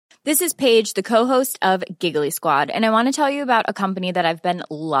This is Paige, the co-host of Giggly Squad, and I want to tell you about a company that I've been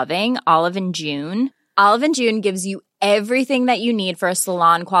loving, Olive & June. Olive & June gives you everything that you need for a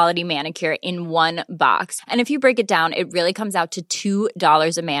salon-quality manicure in one box. And if you break it down, it really comes out to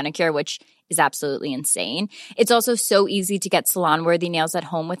 $2 a manicure, which is absolutely insane. It's also so easy to get salon-worthy nails at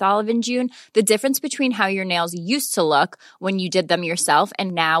home with Olive & June. The difference between how your nails used to look when you did them yourself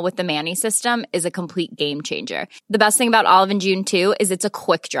and now with the Mani system is a complete game changer. The best thing about Olive & June, too, is it's a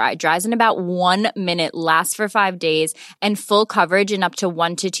quick dry. Dries in about 1 minute, lasts for 5 days, and full coverage in up to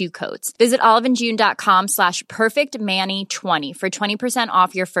 1 to 2 coats. Visit oliveandjune.com/perfectmani20 for 20%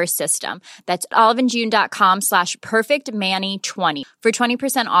 off your first system. That's oliveandjune.com/perfectmani20 for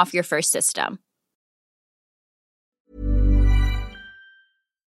 20% off your first system.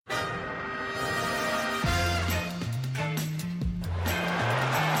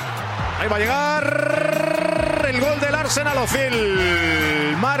 Ahí va a llegar el gol del Arsenal.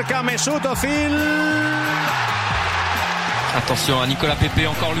 Ozil marca Mesut Ozil. Attention à Nicolas Pepe,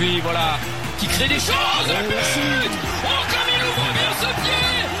 encore lui, voilà, qui crée des choses. Le but. Oh, comme il ouvre bien ce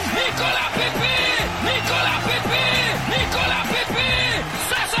pied. Nicolas Pepe, Nicolas Pepe, Nicolas Pepe.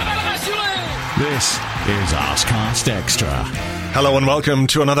 Ça va le rassurer. This is Arsecast Extra. Hello and welcome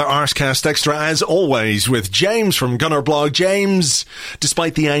to another Arsecast Extra, as always, with James from Gunner Blog. James,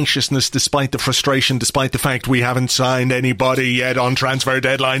 despite the anxiousness, despite the frustration, despite the fact we haven't signed anybody yet on transfer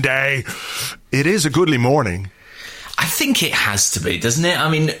deadline day, it is a goodly morning. I think it has to be, doesn't it? I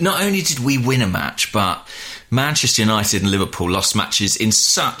mean, not only did we win a match, but Manchester United and Liverpool lost matches in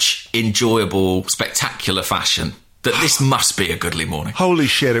such enjoyable, spectacular fashion that this must be a goodly morning. Holy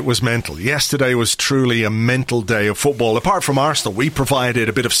shit, it was mental. Yesterday was truly a mental day of football. Apart from Arsenal, we provided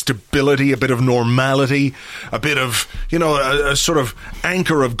a bit of stability, a bit of normality, a bit of, you know, a sort of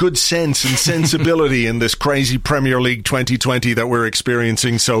anchor of good sense and sensibility in this crazy Premier League 2020 that we're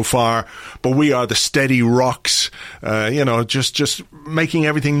experiencing so far. But we are the steady rocks, just making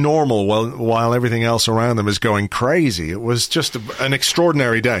everything normal while everything else around them is going crazy. It was just an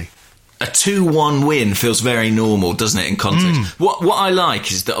extraordinary day. A 2-1 win feels very normal, doesn't it, in context? What I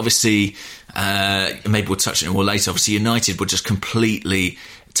like is that, obviously, maybe we'll touch on it more later, obviously United were just completely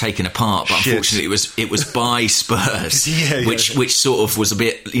taken apart, but unfortunately it was by Spurs, which sort of was a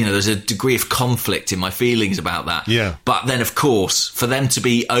bit, you know, there's a degree of conflict in my feelings about that. Yeah. But then, of course, for them to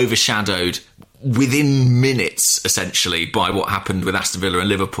be overshadowed within minutes, essentially, by what happened with Aston Villa and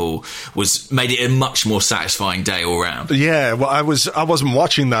Liverpool made it a much more satisfying day all round. Yeah, well, I wasn't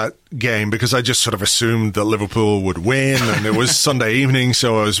watching that game because I just sort of assumed that Liverpool would win, and it was Sunday evening,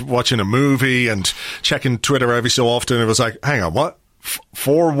 so I was watching a movie and checking Twitter every so often. It was like, hang on, what?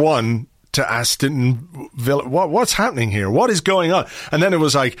 4-1 to Aston Villa. What's happening here? What is going on? And then it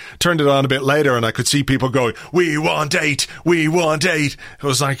was like, turned it on a bit later and I could see people going, we want 8. It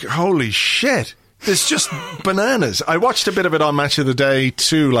was like, holy shit. It's just bananas. I watched a bit of it on Match of the Day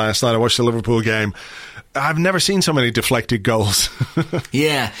too last night. I watched the Liverpool game. I've never seen so many deflected goals.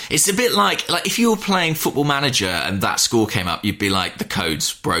 Yeah, it's a bit like if you were playing Football Manager and that score came up, you'd be like, the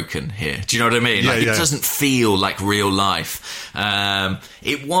code's broken here. Do you know what I mean? Yeah, it doesn't feel like real life.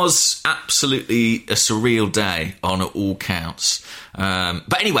 It was absolutely a surreal day on all counts.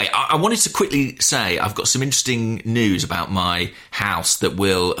 But anyway, I wanted to quickly say I've got some interesting news about my house that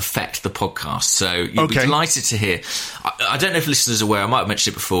will affect the podcast. So you'll be delighted to hear. I don't know if listeners are aware, I might have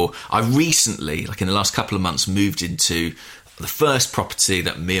mentioned it before. I recently, like in the last couple of months, moved into the first property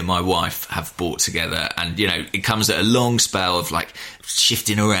that me and my wife have bought together. And, you know, it comes at a long spell of like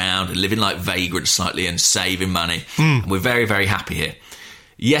shifting around and living like vagrants slightly and saving money. And we're very, very happy here.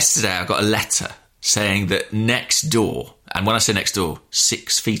 Yesterday, I got a letter saying that next door, and when I say next door,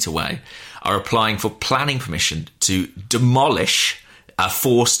 6 feet away, are applying for planning permission to demolish a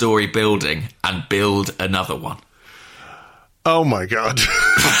 4-storey building and build another one. Oh my God.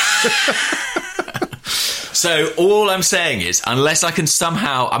 So all I'm saying is, unless I can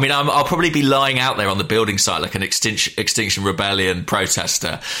somehow, I mean, I'll probably be lying out there on the building site like an Extinction Rebellion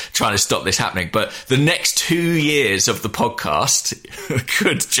protester trying to stop this happening. But the next 2 years of the podcast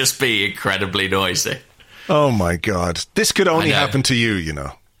could just be incredibly noisy. Oh my God. This could only happen to you, you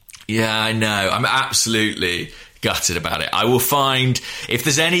know. Yeah, I know. I'm absolutely gutted about it. I will find, if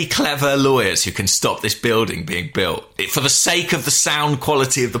there's any clever lawyers who can stop this building being built, for the sake of the sound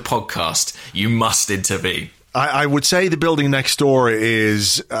quality of the podcast, you must intervene. I would say the building next door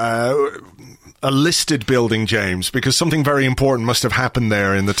is a listed building, James, because something very important must have happened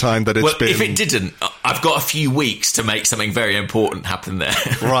there in the time that it's been. If it didn't, I've got a few weeks to make something very important happen there.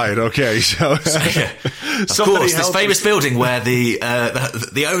 Right, okay. So yeah. Of course, this famous building where the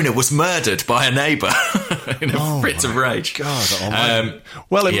owner was murdered by a neighbour. in a fit of rage. God almighty.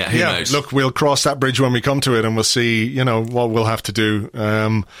 Who knows? Look, we'll cross that bridge when we come to it, and we'll see, what we'll have to do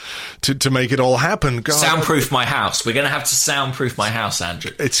to make it all happen. God, soundproof my house. We're going to have to soundproof my house,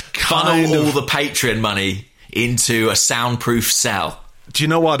 Andrew. It's funnel all the Patreon money into a soundproof cell. Do you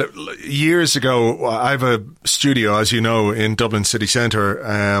know what? Years ago, I have a studio, as you know, in Dublin city centre,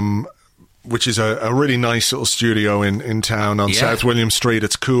 which is a really nice little studio in town on South William Street.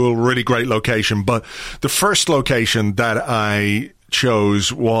 It's cool, really great location. But the first location that I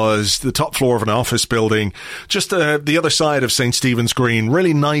chose was the top floor of an office building, just the other side of St. Stephen's Green.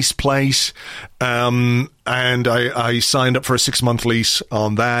 Really nice place. And I signed up for a 6-month lease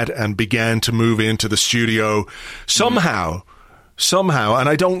on that and began to move into the studio somehow, and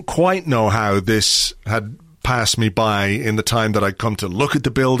I don't quite know how this had passed me by in the time that I'd come to look at the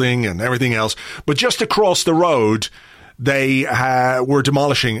building and everything else. But just across the road, they were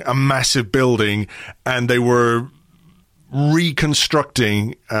demolishing a massive building, and they were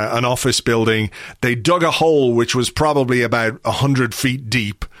reconstructing an office building. They dug a hole which was probably about 100 feet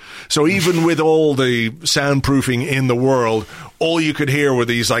deep. So even with all the soundproofing in the world, all you could hear were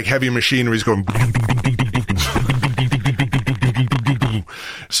these like heavy machineries going.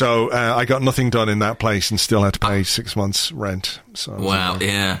 So I got nothing done in that place and still had to pay 6 months rent. So wow,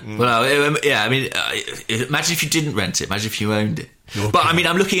 yeah. Well, I mean, imagine if you didn't rent it. Imagine if you owned it. Okay. But I mean,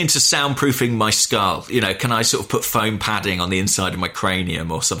 I'm looking into soundproofing my skull. Can I sort of put foam padding on the inside of my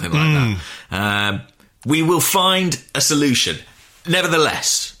cranium or something like that? We will find a solution.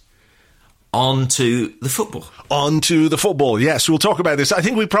 Nevertheless, on to the football. Yes, we'll talk about this. I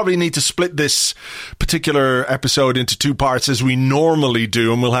think we probably need to split this particular episode into 2 parts as we normally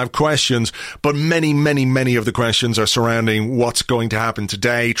do, and we'll have questions, but many, many, many of the questions are surrounding what's going to happen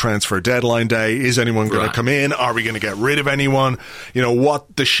today, transfer deadline day. Is anyone going to come in? Are we going to get rid of anyone?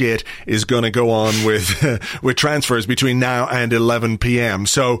 What the shit is going to go on with transfers between now and 11 p.m.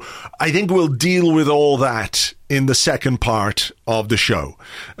 So I think we'll deal with all that in the second part of the show.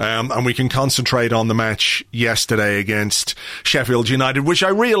 And we can concentrate on the match yesterday against Sheffield United, which I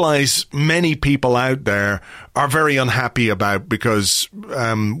realise many people out there are very unhappy about because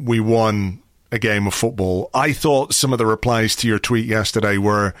we won a game of football. I thought some of the replies to your tweet yesterday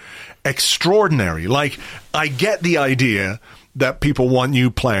were extraordinary. Like, I get the idea that people want new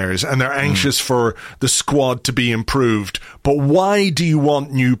players and they're anxious for the squad to be improved, but why do you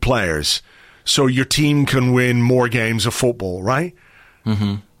want new players? So your team can win more games of football, right?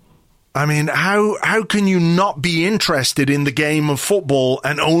 Mm-hmm. I mean, how can you not be interested in the game of football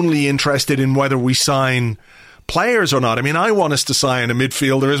and only interested in whether we sign players or not? I mean, I want us to sign a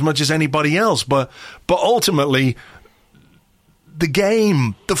midfielder as much as anybody else, but ultimately, the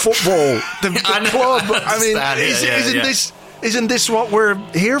game, the football, the club. I mean, isn't this what we're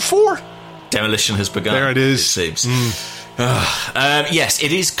here for? Demolition has begun. There it is. It seems. Yes,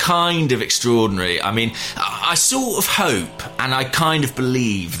 it is kind of extraordinary. I mean, I sort of hope and I kind of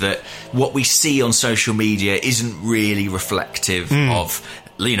believe that what we see on social media isn't really reflective of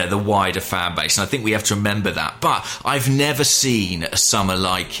the wider fan base, and I think we have to remember that. But I've never seen a summer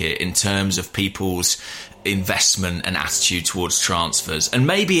like it in terms of people's investment and attitude towards transfers, and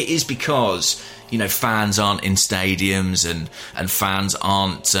maybe it is because fans aren't in stadiums and fans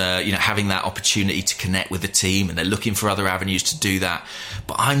aren't having that opportunity to connect with the team, and they're looking for other avenues to do that.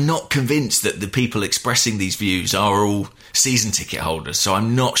 But I'm not convinced that the people expressing these views are all season ticket holders, so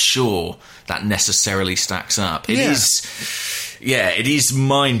I'm not sure that necessarily stacks up. It is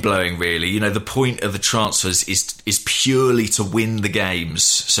mind-blowing, really. The point of the transfers is purely to win the games.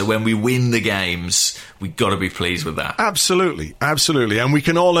 So when we win the games, we've got to be pleased with that. Absolutely. And we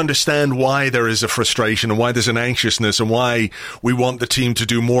can all understand why there is a frustration and why there's an anxiousness and why we want the team to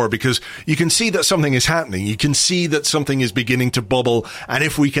do more, because you can see that something is happening. You can see that something is beginning to bubble, and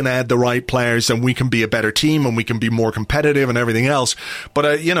if we can add the right players, then we can be a better team and we can be more competitive and everything else.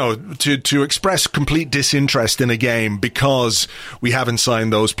 But, to express complete disinterest in a game because we haven't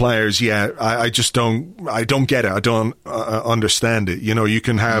signed those players yet, I just don't get it. I don't understand it. You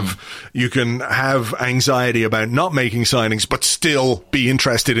can have anxiety about not making signings, but still be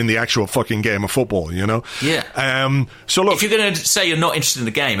interested in the actual fucking game of football, Yeah. So look, if you're going to say you're not interested in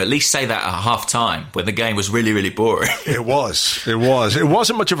the game, at least say that at half time when the game was really, really boring. It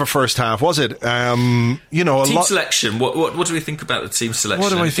wasn't much of a first half, was it? Team selection. What do we think about the team selection?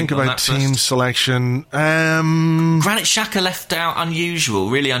 What do I think about team selection? Granit Xhaka left out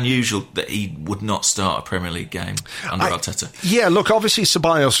really unusual that he would not start a Premier League game under Arteta. Yeah, look, obviously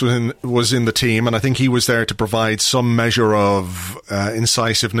Ceballos was in the team, and I think he was there to provide some measure of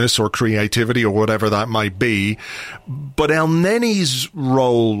incisiveness or creativity or whatever that might be. But El Neni's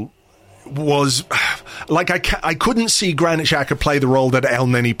role was like I couldn't see Granit Xhaka play the role that El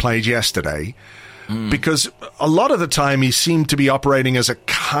Neni played yesterday, because a lot of the time he seemed to be operating as a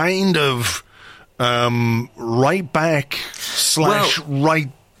kind of right back / right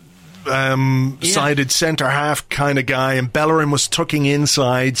sided centre half kind of guy, and Bellerin was tucking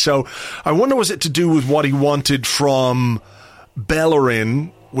inside. So I wonder, was it to do with what he wanted from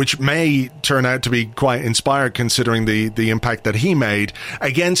Bellerin, which may turn out to be quite inspired considering the impact that he made,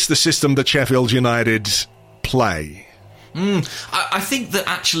 against the system that Sheffield United play? I think that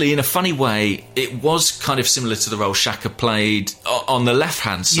actually, in a funny way, it was kind of similar to the role Xhaka played on the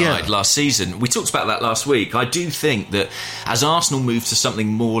left-hand side last season. We talked about that last week. I do think that as Arsenal move to something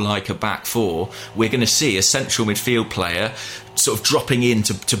more like a back four, we're going to see a central midfield player sort of dropping in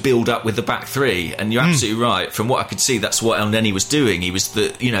to build up with the back three. And you're absolutely right. From what I could see, that's what El Neni was doing. He was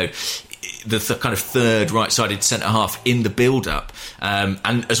the kind of third right-sided centre-half in the build-up.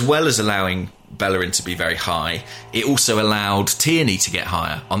 And as well as allowing Bellerin to be very high, it also allowed Tierney to get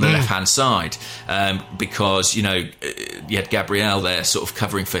higher on the left-hand side, because you had Gabriel there sort of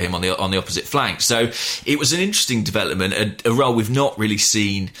covering for him on the opposite flank. So it was an interesting development, a role we've not really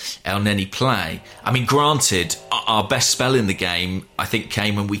seen El Neni play. I mean, granted, our best spell in the game I think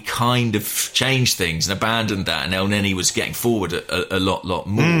came when we kind of changed things and abandoned that, and El Neni was getting forward a lot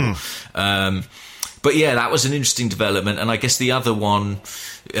more. But yeah, that was an interesting development. And I guess the other one,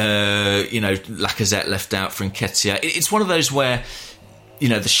 Lacazette left out for Nketiah. It's one of those where, the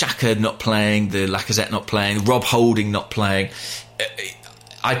Xhaka not playing, the Lacazette not playing, Rob Holding not playing.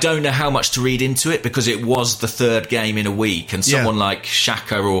 I don't know how much to read into it, because it was the third game in a week, and someone like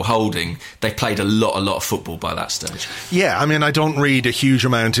Xhaka or Holding, they played a lot of football by that stage. Yeah, I mean, I don't read a huge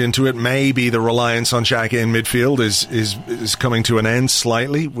amount into it. Maybe the reliance on Xhaka in midfield is coming to an end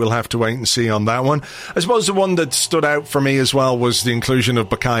slightly. We'll have to wait and see on that one. I suppose the one that stood out for me as well was the inclusion of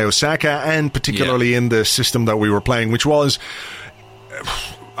Bukayo Saka, and particularly in the system that we were playing, which was...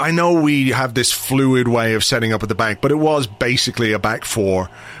 I know we have this fluid way of setting up at the back, but it was basically a back four.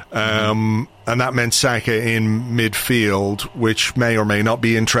 And that meant Saka in midfield, which may or may not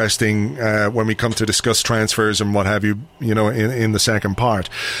be interesting when we come to discuss transfers and what have you, in the second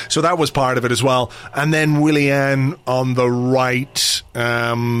part. So that was part of it as well. And then Willian on the right,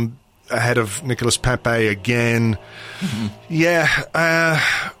 ahead of Nicolas Pepe again.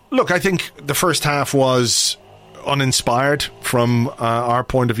 Look, I think the first half was uninspired from our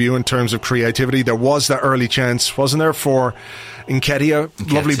point of view in terms of creativity. There was that early chance, wasn't there, for Nketiah?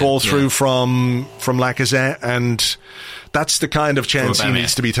 Lovely ball through from Lacazette, and that's the kind of chance he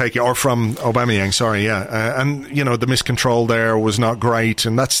needs to be taking, or from Aubameyang, sorry, and the miscontrol there was not great,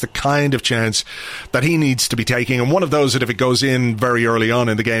 and that's the kind of chance that he needs to be taking, and one of those that if it goes in very early on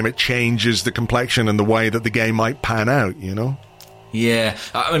in the game, it changes the complexion and the way that the game might pan out, Yeah,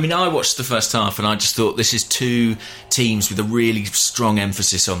 I mean, I watched the first half and I just thought this is two teams with a really strong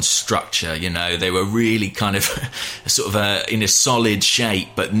emphasis on structure. They were really kind of sort of in a solid shape,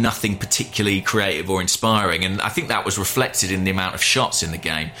 but nothing particularly creative or inspiring. And I think that was reflected in the amount of shots in the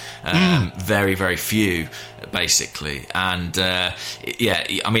game. Very, very few, basically. And I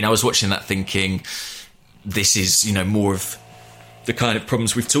mean, I was watching that thinking, this is, more of the kind of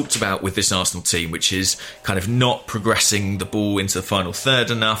problems we've talked about with this Arsenal team, which is kind of not progressing the ball into the final third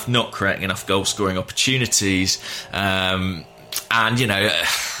enough, not creating enough goal-scoring opportunities, and,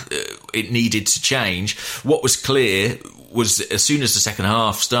 it needed to change. What was clear was as soon as the second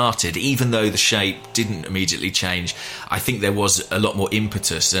half started, even though the shape didn't immediately change, I think there was a lot more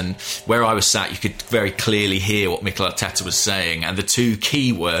impetus. And where I was sat, you could very clearly hear what Mikel Arteta was saying. And the two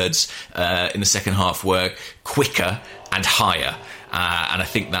key words in the second half were quicker and higher. And I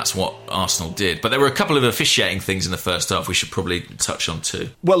think that's what Arsenal did. But there were a couple of officiating things in the first half we should probably touch on too.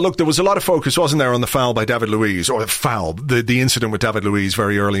 Well, look, there was a lot of focus, wasn't there, on the foul by David Luiz, or the incident with David Luiz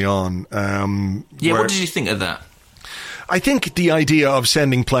very early on. What did you think of that? I think the idea of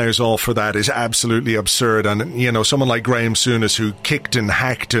sending players off for that is absolutely absurd. And, someone like Graham Souness, who kicked and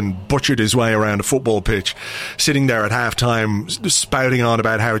hacked and butchered his way around a football pitch, sitting there at halftime spouting on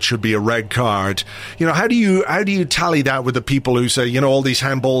about how it should be a red card. How do you tally that with the people who say, all these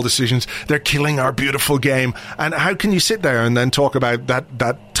handball decisions, they're killing our beautiful game? And how can you sit there and then talk about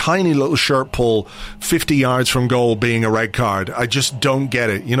that tiny little shirt pull 50 yards from goal being a red card? I just don't get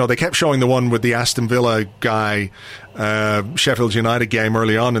it. They kept showing the one with the Aston Villa guy, Sheffield United game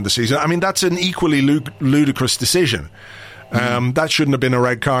early on in the season. I mean, that's an equally ludicrous decision. That shouldn't have been a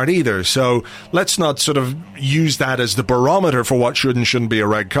red card either. So let's not sort of use that as the barometer for what should and shouldn't be a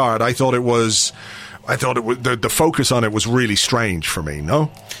red card. I thought it was the focus on it was really strange for me.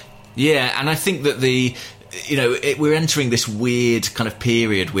 No? Yeah, and I think that we're entering this weird kind of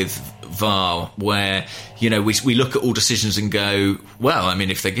period with VAR where, we look at all decisions and go, well, I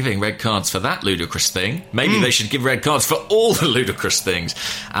mean, if they're giving red cards for that ludicrous thing, maybe they should give red cards for all the ludicrous things.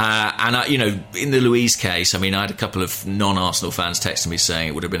 In the Luiz case, I mean, I had a couple of non-Arsenal fans texting me saying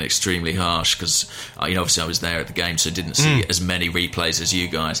it would have been extremely harsh because, obviously I was there at the game, so I didn't see as many replays as you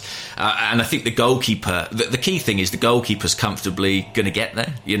guys. And I think the goalkeeper, the key thing is the goalkeeper's comfortably going to get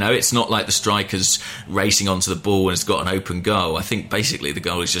there. It's not like the striker's racing onto the ball and has got an open goal. I think basically the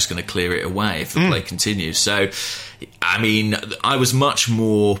goal is just going to clear it away if the play continues. So, I mean, I was much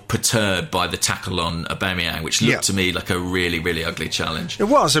more perturbed by the tackle on Aubameyang, which looked to me like a really, really ugly challenge. It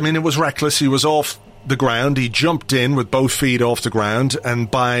was. I mean, it was reckless. He was off the ground. He jumped in with both feet off the ground,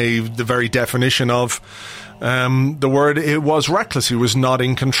 and by the very definition of the word, it was reckless. He was not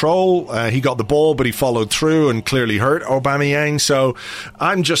in control. He got the ball, but he followed through and clearly hurt Aubameyang. So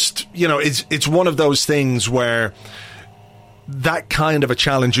I'm just, it's one of those things where that kind of a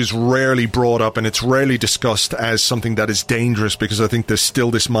challenge is rarely brought up and it's rarely discussed as something that is dangerous, because I think there's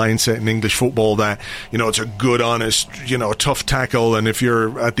still this mindset in English football that, it's a good, honest, a tough tackle, and if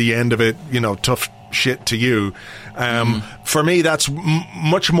you're at the end of it, tough shit to you. For me, that's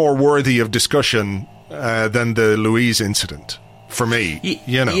much more worthy of discussion than the Luiz incident, for me.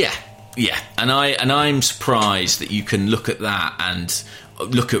 Yeah, and I'm surprised that you can look at that and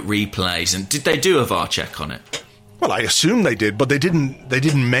look at replays. And did they do a VAR check on it? Well, I assume they did, but they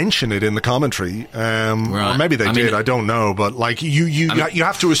didn't mention it in the commentary. Or maybe they did. I don't know. But like you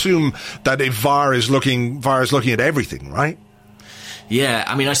have to assume that if VAR is looking at everything, right? Yeah,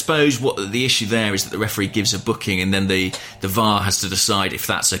 I mean, I suppose what the issue there is that the referee gives a booking and then the VAR has to decide if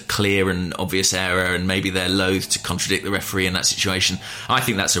that's a clear and obvious error, and maybe they're loath to contradict the referee in that situation. I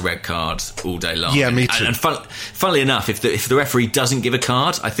think that's a red card all day long. Yeah, me too. And funnily enough, if the referee doesn't give a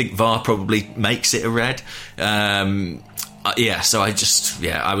card, I think VAR probably makes it a red. So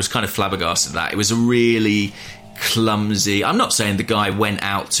I was kind of flabbergasted at that. It was a really clumsy. I'm not saying the guy went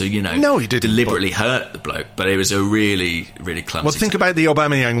out to, no, he didn't deliberately hurt the bloke, but it was a really, really clumsy. Well, think about the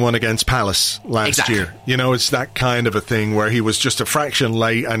Aubameyang one against Palace last year. It's that kind of a thing where he was just a fraction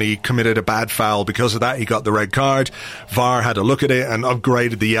late and he committed a bad foul. Because of that, he got the red card. VAR had a look at it and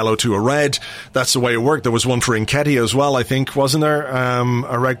upgraded the yellow to a red. That's the way it worked. There was one for Nketiah as well, I think, wasn't there?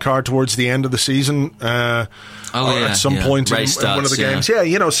 A red card towards the end of the season. At some point in one of the games.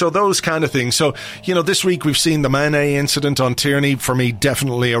 Yeah, so those kind of things. So, this week we've seen the Mane incident on Tierney. For me,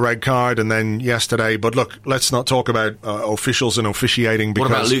 definitely a red card. And then yesterday, but look, let's not talk about officials and officiating. Because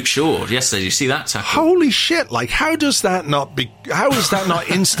what about Luke Shaw yesterday? Did you see that tackle? Holy shit, like, how is that not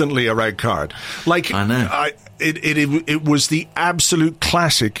instantly a red card? Like, I know. It was the absolute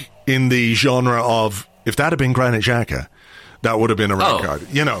classic in the genre of, if that had been Granit Xhaka, that would have been a red card,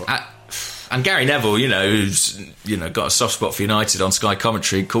 And Gary Neville, who's got a soft spot for United on Sky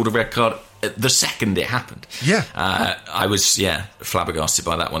commentary, called a red card the second it happened. Yeah. I was, flabbergasted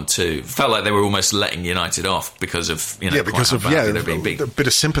by that one too. Felt like they were almost letting United off because of, because of being beat. A bit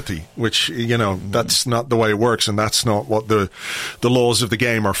of sympathy, which, that's not the way it works, and that's not what the laws of the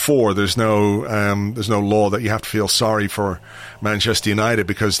game are for. There's no law that you have to feel sorry for Manchester United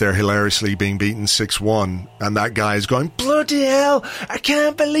because they're hilariously being beaten 6-1, and that guy is going, bloody hell, I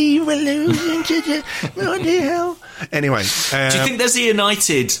can't believe we're losing to bloody hell. Anyway, do you think there's a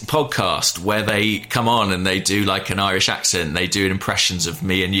United podcast where they come on and they do like an Irish accent? They do impressions of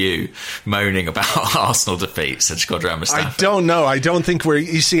me and you moaning about Arsenal defeats and Shkodran Mustafi. I don't know. I don't think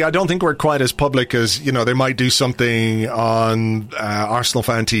we're quite as public as, they might do something on Arsenal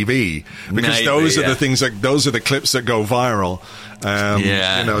Fan TV, because those are the clips that go viral.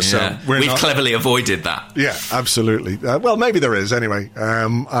 So we've cleverly avoided that. Yeah, absolutely. Well, maybe there is anyway.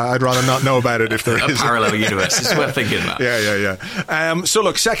 I'd rather not know about it if there is. A parallel universe. It's worth thinking about. Yeah. So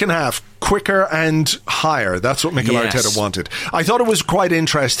look, second half, quicker and higher. That's what Mikel Arteta wanted. I thought it was quite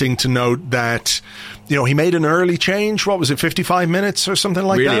interesting to note that, he made an early change. What was it, 55 minutes or something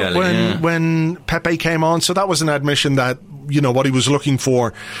like really that early, when Pepe came on. So that was an admission that, what he was looking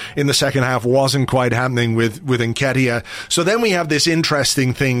for in the second half wasn't quite happening with Nketiah. So then we have this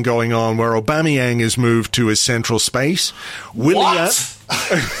interesting thing going on where Aubameyang is moved to his central space. What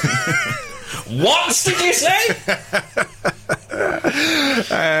did you say?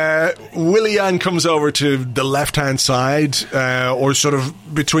 Willian comes over to the left-hand side, or sort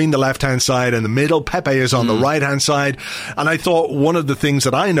of between the left-hand side and the middle. Pepe is on the right-hand side. And I thought one of the things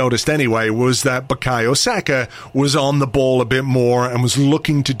that I noticed anyway was that Bukayo Saka was on the ball a bit more and was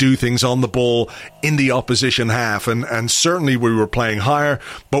looking to do things on the ball in the opposition half. And certainly we were playing higher,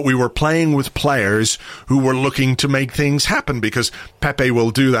 but we were playing with players who were looking to make things happen, because Pepe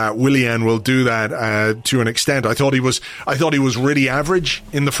will do that. Willian will do that to an extent. I thought he was really average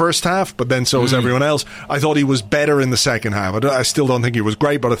in the first half, but then so was everyone else. I thought he was better in the second half. I still don't think he was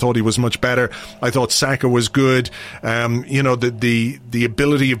great, but I thought he was much better. I thought Saka was good. The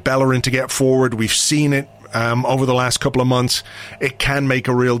ability of Bellerin to get forward, we've seen it over the last couple of months. It can make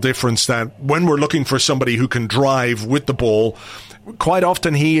a real difference that when we're looking for somebody who can drive with the ball, quite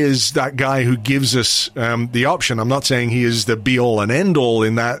often he is that guy who gives us the option. I'm not saying he is the be-all and end-all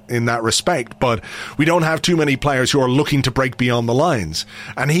in that respect, but we don't have too many players who are looking to break beyond the lines.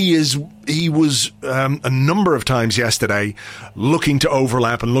 And he was a number of times yesterday looking to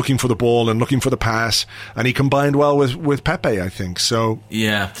overlap and looking for the ball and looking for the pass, and he combined well with Pepe, I think. So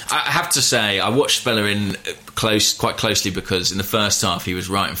yeah, I have to say I watched Bellerin quite closely, because in the first half he was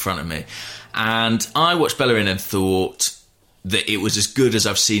right in front of me, and I watched Bellerin and thought that it was as good as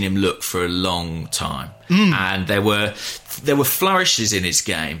I've seen him look for a long time. And there were flourishes in his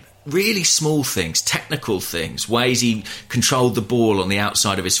game, really small things, technical things, ways he controlled the ball on the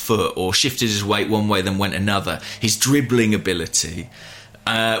outside of his foot or shifted his weight one way then went another, his dribbling ability,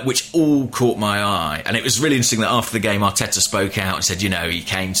 which all caught my eye. And it was really interesting that after the game Arteta spoke out and said, he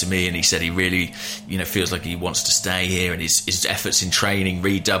came to me and he said he really, feels like he wants to stay here, and his efforts in training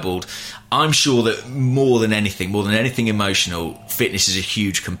redoubled. I'm sure that more than anything emotional, fitness is a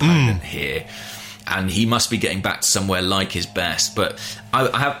huge component here. And he must be getting back to somewhere like his best. But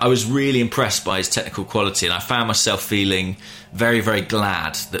I was really impressed by his technical quality, and I found myself feeling very, very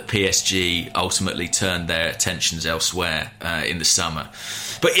glad that PSG ultimately turned their attentions elsewhere in the summer.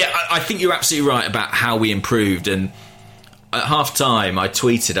 But yeah, I think you're absolutely right about how we improved. And at half-time, I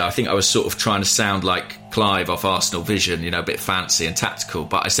tweeted, I think I was sort of trying to sound like Clive off Arsenal Vision, a bit fancy and tactical,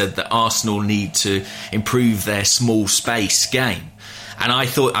 but I said that Arsenal need to improve their small space game. And I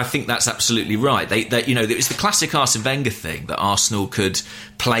think that's absolutely right. It was the classic Arsene Wenger thing that Arsenal could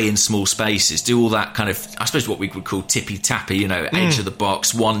play in small spaces, do all that kind of, I suppose what we would call tippy-tappy, edge of the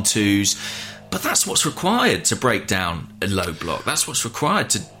box, 1-2s. But that's what's required to break down a low block. That's what's required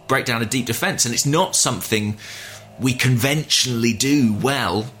to break down a deep defence. And it's not something we conventionally do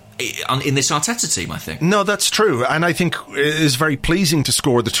well in this Arteta team, I think. No, that's true, and I think it is very pleasing to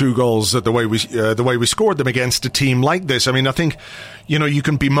score the 2 goals the way we scored them against a team like this. I mean, I think you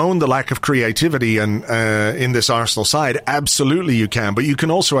can bemoan the lack of creativity and in this Arsenal side. Absolutely, you can, but you can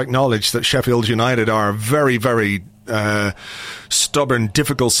also acknowledge that Sheffield United are very, very stubborn,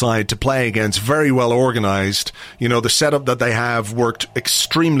 difficult side to play against, very well organised. The setup that they have worked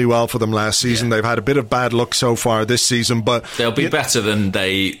extremely well for them last season. Yeah. They've had a bit of bad luck so far this season, but they'll be better than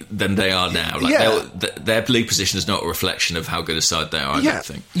they are now. Their league position is not a reflection of how good a side they are, I don't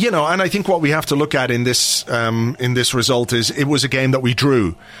think. And I think what we have to look at in this result is it was a game that we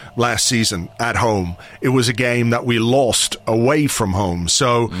drew last season at home. It was a game that we lost away from home.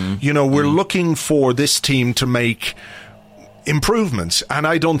 So, we're looking for this team to make improvements, and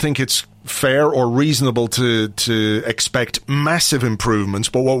I don't think it's fair or reasonable to expect massive improvements,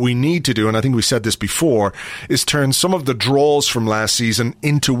 but what we need to do, and I think we said this before, is turn some of the draws from last season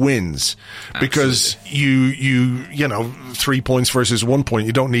into wins. Because you 3 points versus 1 point,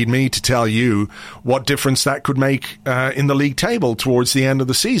 you don't need me to tell you what difference that could make in the league table towards the end of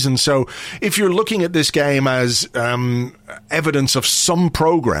the season. So if you're looking at this game as evidence of some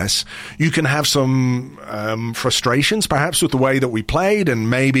progress, you can have some frustrations perhaps with the way that we played, and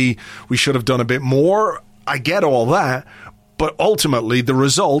maybe we should have done a bit more. I get all that, but ultimately the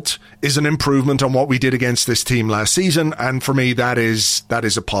result is an improvement on what we did against this team last season, and for me that is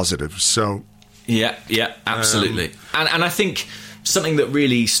a positive. So yeah, absolutely. And I think something that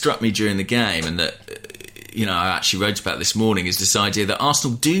really struck me during the game, and that I actually wrote about this morning, is this idea that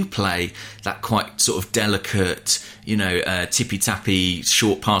Arsenal do play that quite sort of delicate, tippy-tappy,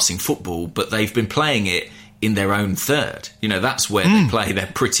 short passing football, but they've been playing it in their own third. That's where they play their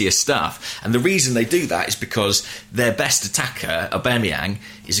prettiest stuff. And the reason they do that is because their best attacker, Aubameyang,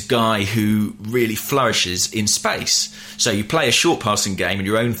 is a guy who really flourishes in space. So you play a short passing game in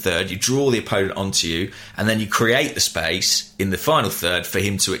your own third, you draw the opponent onto you, and then you create the space in the final third for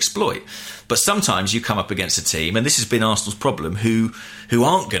him to exploit. But sometimes you come up against a team, and this has been Arsenal's problem, who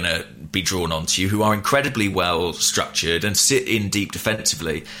aren't going to be drawn onto you, who are incredibly well structured and sit in deep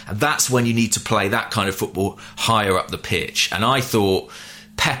defensively. And that's when you need to play that kind of football higher up the pitch. And I thought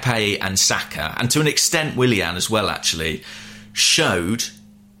Pepe and Saka, and to an extent Willian as well, actually, showed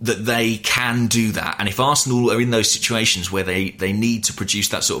that they can do that. And if Arsenal are in those situations where they need to produce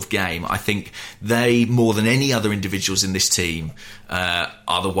that sort of game, I think they, more than any other individuals in this team,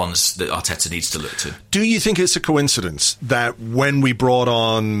 are the ones that Arteta needs to look to. Do you think it's a coincidence that when we brought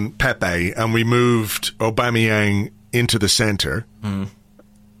on Pepe and we moved Aubameyang into the centre...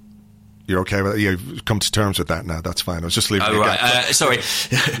 You're okay with that? You've come to terms with that now. That's fine. I was just leaving it. Right. Sorry.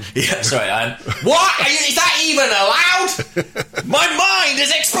 Yeah, sorry. What? Is that even allowed? My mind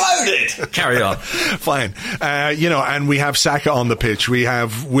has exploded. Carry on. Fine. And we have Saka on the pitch. We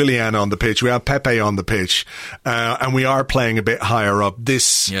have Willian on the pitch. We have Pepe on the pitch. And we are playing a bit higher up.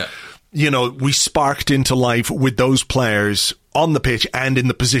 We sparked into life with those players on the pitch and in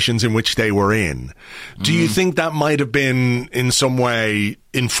the positions in which they were in. Do you think that might have been in some way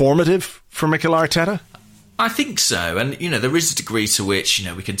informative for Mikel Arteta? I think so. And, there is a degree to which,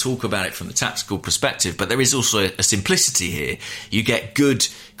 we can talk about it from the tactical perspective, but there is also a simplicity here. You get good,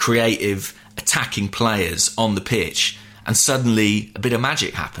 creative, attacking players on the pitch, and suddenly a bit of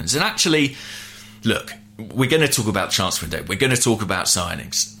magic happens. And actually, look, we're going to talk about transfer window. We're going to talk about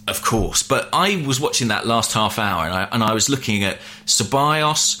signings, of course. But I was watching that last half hour and I was looking at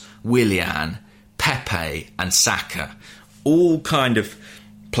Ceballos, Willian, Pepe and Saka, all kind of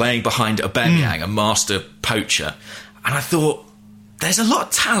playing behind Aubameyang, a master poacher. And I thought, there's a lot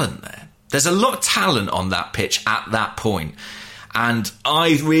of talent there. There's a lot of talent on that pitch at that point. And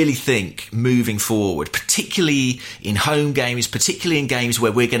I really think moving forward, particularly in home games, particularly in games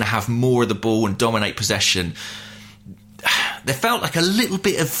where we're going to have more of the ball and dominate possession, there felt like a little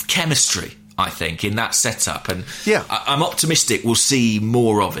bit of chemistry, I think, in that setup. And I'm optimistic we'll see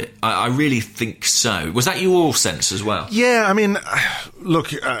more of it. I really think so. Was that your sense as well? Yeah, I mean,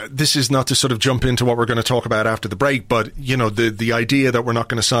 look, this is not to sort of jump into what we're going to talk about after the break, but, the idea that we're not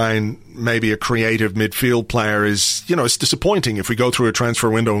going to sign maybe a creative midfield player is, it's disappointing if we go through a transfer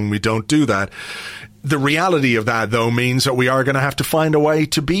window and we don't do that. The reality of that, though, means that we are going to have to find a way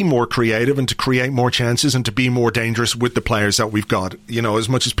to be more creative and to create more chances and to be more dangerous with the players that we've got. As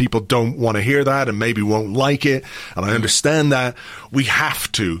much as people don't want to hear that and maybe won't like it, and I understand that, we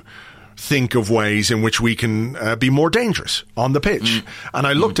have to think of ways in which we can be more dangerous on the pitch. And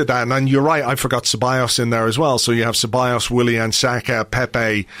I looked at that, and you're right, I forgot Ceballos in there as well. So you have Ceballos, Willian, Saka,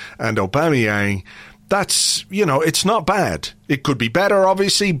 Pepe and Aubameyang. That's, it's not bad. It could be better,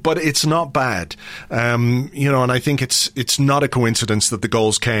 obviously, but it's not bad. And I think it's not a coincidence that the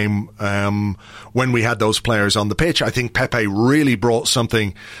goals came when we had those players on the pitch. I think Pepe really brought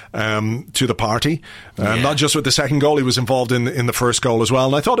something to the party, not just with the second goal. He was involved in the first goal as well.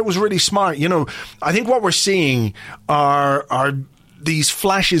 And I thought it was really smart. I think what we're seeing are these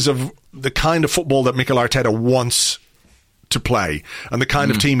flashes of the kind of football that Mikel Arteta wants to play and the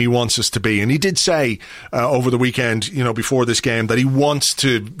kind of team he wants us to be. And he did say over the weekend, before this game, that he wants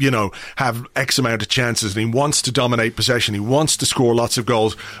to, have X amount of chances and he wants to dominate possession. He wants to score lots of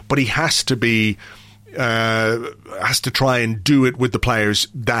goals, but he has to try and do it with the players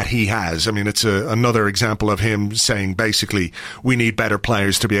that he has. I mean, it's another example of him saying, basically, we need better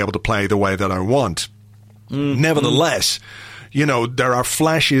players to be able to play the way that I want. Nevertheless, there are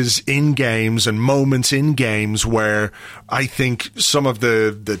flashes in games and moments in games where I think some of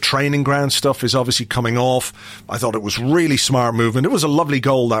the training ground stuff is obviously coming off. I thought it was really smart movement. It was a lovely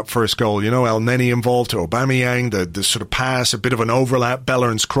goal, that first goal. El Neni involved to Aubameyang, the sort of pass, a bit of an overlap,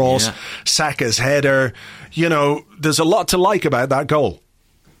 Bellerin's cross, Saka's header. There's a lot to like about that goal.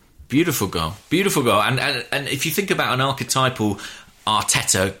 Beautiful goal. And if you think about an archetypal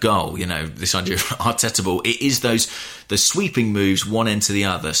Arteta goal, this idea of Arteta ball, it is the sweeping moves one end to the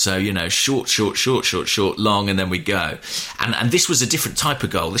other. So, short, long, and then we go. And this was a different type of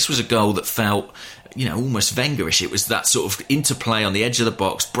goal. This was a goal that felt, almost Wengerish. It was that sort of interplay on the edge of the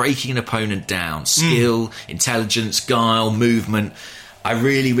box, breaking an opponent down, skill, intelligence, guile, movement. I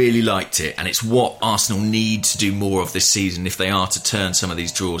really, really liked it, and it's what Arsenal need to do more of this season if they are to turn some of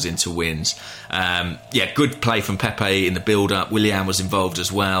these draws into wins. Good play from Pepe in the build-up. Willian was involved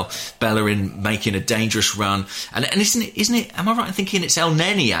as well. Bellerin making a dangerous run. And isn't it, am I right in thinking it's El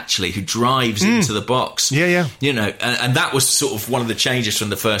Neni, actually, who drives into the box? Yeah. And that was sort of one of the changes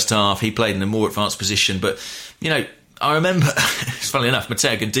from the first half. He played in a more advanced position, but, I remember, funnily enough,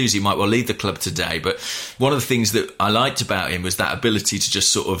 Matteo Guendouzi might well leave the club today, but one of the things that I liked about him was that ability to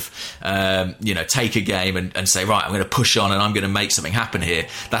just sort of, take a game and say, right, I'm going to push on and I'm going to make something happen here.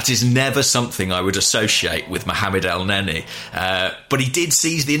 That is never something I would associate with Mohamed El Neni. But he did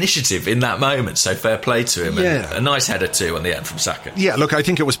seize the initiative in that moment, so fair play to him. Yeah. And a nice header too on the end from Saka. Yeah, look, I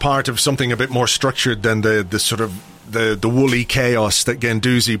think it was part of something a bit more structured than the sort of the woolly chaos that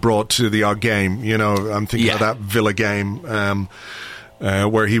Guendouzi brought to the odd game. You know, I'm thinking of that Villa game.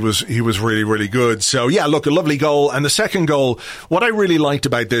 Where he was really, really good. So yeah, look, a lovely goal. And the second goal, what I really liked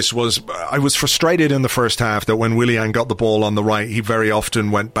about this was I was frustrated in the first half that when Willian got the ball on the right, he very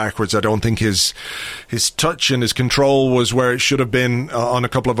often went backwards. I don't think his touch and his control was where it should have been on a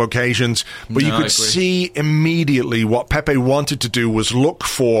couple of occasions. But you could see immediately what Pepe wanted to do was look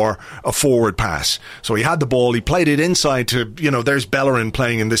for a forward pass. So he had the ball, he played it inside to, you know, there's Bellerin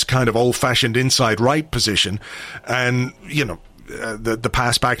playing in this kind of old-fashioned inside right position. And, you know, the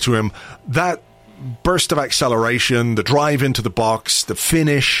pass back to him, that burst of acceleration, the drive into the box, the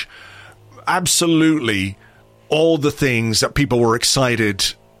finish, absolutely all the things that people were excited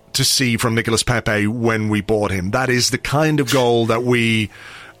to see from Nicolas Pepe when we bought him. That is the kind of goal that we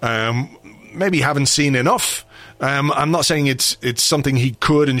maybe haven't seen enough. I'm not saying it's something he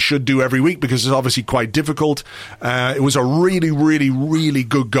could and should do every week because it's obviously quite difficult. It was a really, really, really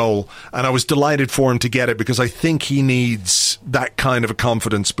good goal, and I was delighted for him to get it because I think he needs that kind of a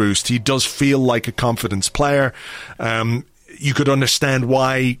confidence boost. He does feel like a confidence player. You could understand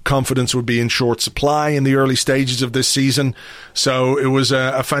why confidence would be in short supply in the early stages of this season. So it was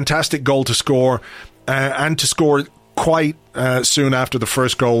a fantastic goal to score, and to score quite soon after the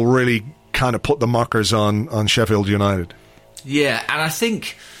first goal really kind of put the mockers on Sheffield United. Yeah, and I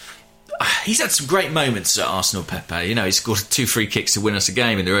think he's had some great moments at Arsenal, Pepe. You know, he scored 2 free kicks to win us a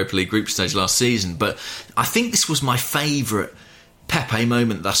game in the Europa League group stage last season, but I think this was my favourite Pepe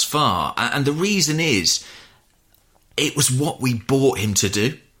moment thus far, and the reason is it was what we bought him to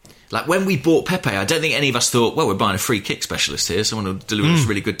do. Like, when we bought Pepe, I don't think any of us thought, well, we're buying a free kick specialist here, someone who'll deliver us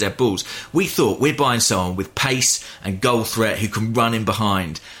really good dead balls. We thought we're buying someone with pace and goal threat who can run in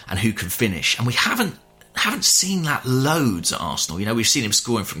behind and who can finish. And we haven't seen that loads at Arsenal. You know, we've seen him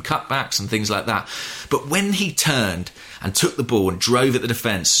scoring from cutbacks and things like that. But when he turned and took the ball and drove at the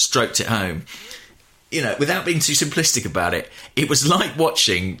defence, stroked it home, you know, without being too simplistic about it, it was like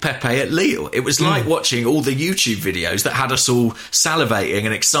watching Pepe at Lille. It was like watching all the YouTube videos that had us all salivating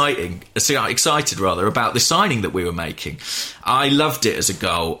and excited about the signing that we were making. I loved it as a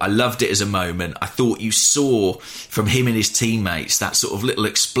goal. I loved it as a moment. I thought you saw from him and his teammates that sort of little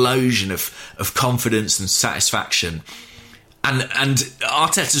explosion of confidence and satisfaction. And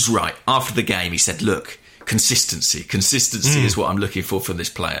Arteta's right. After the game, he said, look, consistency is what I'm looking for from this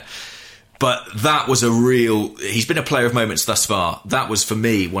player. But that was he's been a player of moments thus far. That was, for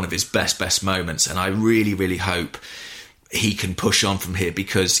me, one of his best moments. And I really, really hope he can push on from here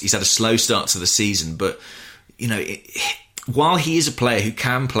because he's had a slow start to the season. But, you know, while he is a player who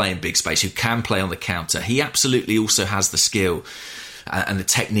can play in big space, who can play on the counter, he absolutely also has the skill and the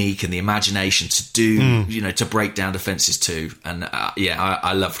technique and the imagination to do, you know, to break down defences too. And,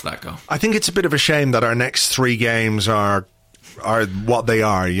 I loved that goal. I think it's a bit of a shame that our next 3 games are what they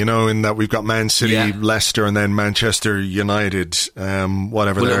are, you know, in that we've got Man City, Leicester, and then Manchester United,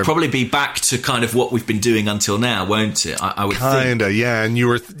 whatever. Well, it'll probably be back to kind of what we've been doing until now, won't it? I would kinda, think. Yeah. And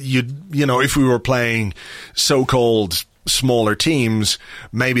you know, if we were playing so-called smaller teams,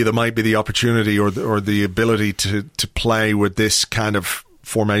 maybe there might be the opportunity or the ability to play with this kind of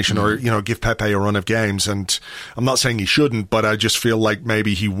formation or, you know, give Pepe a run of games. And I'm not saying he shouldn't, but I just feel like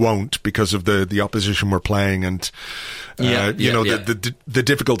maybe he won't because of the opposition we're playing and the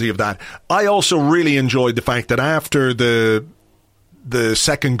difficulty of that. I also really enjoyed the fact that after the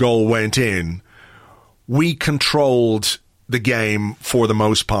second goal went in, we controlled the game for the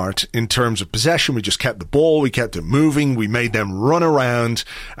most part in terms of possession. We just kept the ball, we kept it moving, we made them run around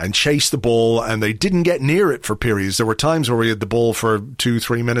and chase the ball, and they didn't get near it for periods. There were times where we had the ball for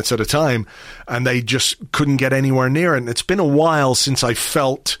 2-3 minutes at a time and they just couldn't get anywhere near it. And it's been a while since I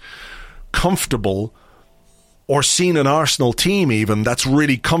felt comfortable or seen an Arsenal team even that's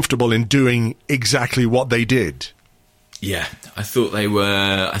really comfortable in doing exactly what they did. Yeah, I thought they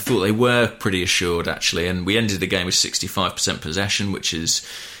were pretty assured, actually, and we ended the game with 65% possession, which is,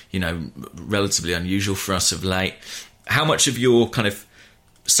 you know, relatively unusual for us of late. How much of your kind of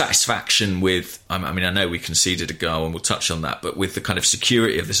satisfaction with, I mean, I know we conceded a goal and we'll touch on that, but with the kind of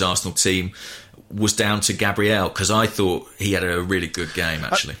security of this Arsenal team was down to Gabriel, because I thought he had a really good game,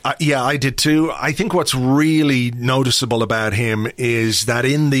 actually. Yeah, I did too. I think what's really noticeable about him is that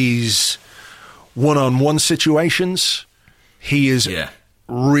in these one-on-one situations, he is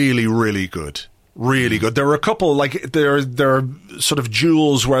really, really good. Really good. There are a couple, like, there are sort of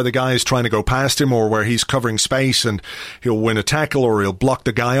duels where the guy is trying to go past him or where he's covering space and he'll win a tackle or he'll block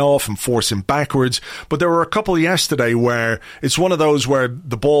the guy off and force him backwards. But there were a couple yesterday where it's one of those where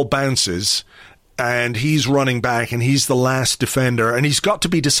the ball bounces and he's running back and he's the last defender and he's got to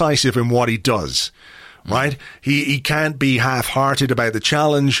be decisive in what he does. right? He can't be half-hearted about the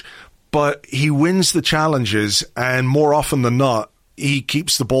challenge, but he wins the challenges, and more often than not, he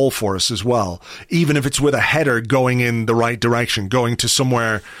keeps the ball for us as well, even if it's with a header going in the right direction, going to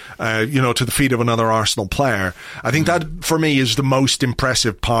somewhere, to the feet of another Arsenal player. I think that, for me, is the most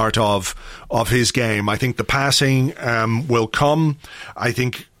impressive part of his game. I think the passing will come. I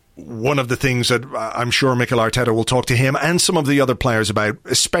think one of the things that I'm sure Mikel Arteta will talk to him and some of the other players about,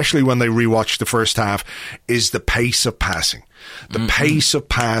 especially when they rewatch the first half, is the pace of passing. The pace of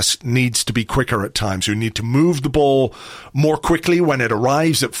pass needs to be quicker at times. We need to move the ball more quickly when it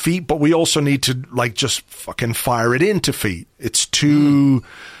arrives at feet, but we also need to just fucking fire it into feet. It's too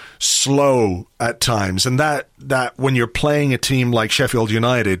slow at times. And that when you're playing a team like Sheffield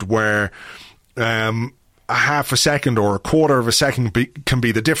United, where a half a second or a quarter of a second can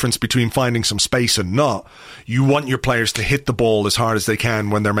be the difference between finding some space and not. You want your players to hit the ball as hard as they can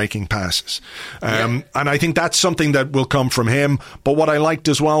when they're making passes. And I think that's something that will come from him. But what I liked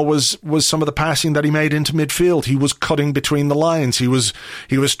as well was some of the passing that he made into midfield. He was cutting between the lines. He was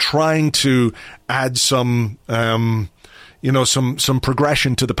trying to add some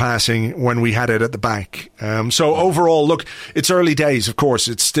progression to the passing when we had it at the back. So overall, look, it's early days, of course.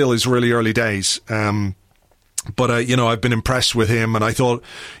 It still is really early days. But I've been impressed with him, and I thought,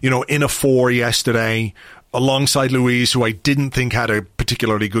 in a 4 yesterday, alongside Luiz, who I didn't think had a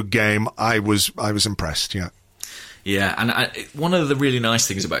particularly good game, I was impressed, yeah. Yeah, and one of the really nice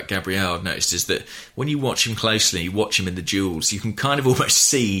things about Gabriel, I've noticed, is that when you watch him closely, you watch him in the duels, you can kind of almost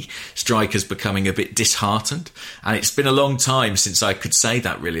see strikers becoming a bit disheartened. And it's been a long time since I could say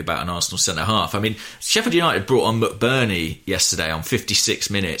that really about an Arsenal centre-half. I mean, Sheffield United brought on McBurney yesterday on 56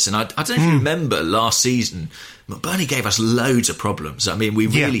 minutes. And I don't know if you remember last season, McBurney gave us loads of problems. I mean, we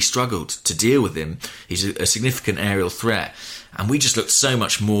really struggled to deal with him. He's a significant aerial threat. And we just looked so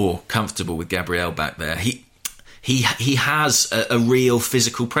much more comfortable with Gabriel back there. He has a real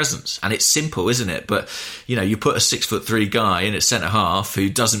physical presence, and it's simple, isn't it? But, you put a 6'3" guy in at centre-half who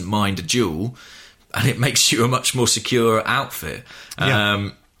doesn't mind a duel, and it makes you a much more secure outfit. Yeah.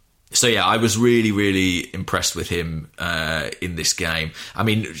 I was really, really impressed with him in this game. I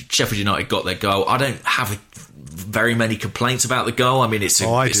mean, Sheffield United got their goal. I don't have very many complaints about the goal. I mean, it's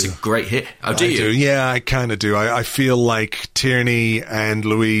a great hit. Oh, do you? Yeah, I kind of do. I feel like Tierney and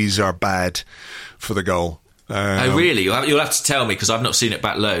Luiz are bad for the goal. Oh, really? You'll have to tell me, because I've not seen it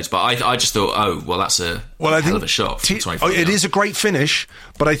back loads. But I just thought, that's a hell of a shot. It is a great finish,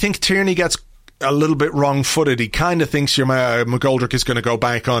 but I think Tierney gets a little bit wrong-footed. He kind of thinks McGoldrick is going to go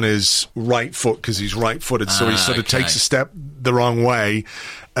back on his right foot because he's right-footed, so he sort of takes a step the wrong way.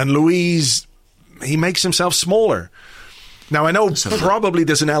 And Luiz, he makes himself smaller. Now, I know probably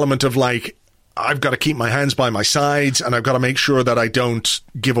there's an element of I've got to keep my hands by my sides, and I've got to make sure that I don't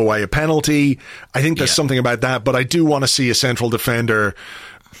give away a penalty. I think there's something about that, but I do want to see a central defender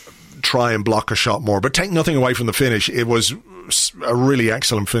try and block a shot more. But take nothing away from the finish. It was a really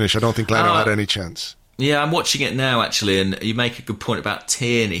excellent finish. I don't think Leno had any chance. Yeah, I'm watching it now, actually, and you make a good point about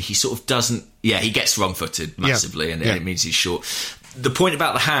Tierney. He sort of doesn't... Yeah, he gets wrong-footed massively, and it means he's short. The point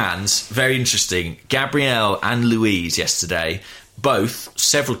about the hands, very interesting. Gabriel and Luiz yesterday... both,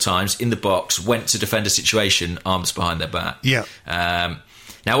 several times in the box, went to defend a situation, arms behind their back. Yeah.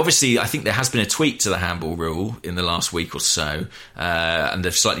 Now, obviously, I think there has been a tweak to the handball rule in the last week or so, and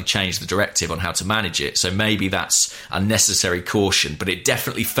they've slightly changed the directive on how to manage it. So maybe that's unnecessary caution, but it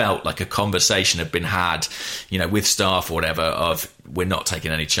definitely felt like a conversation had been had, with staff or whatever, of we're not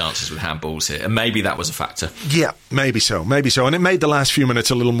taking any chances with handballs here. And maybe that was a factor. Yeah, maybe so. And it made the last few minutes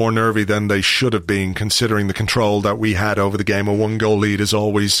a little more nervy than they should have been, considering the control that we had over the game. A 1-goal lead is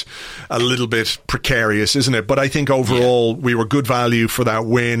always a little bit precarious, isn't it? But I think overall we were good value for that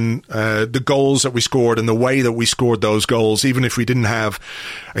win. The goals that we scored and the way that we scored those goals, even if we didn't have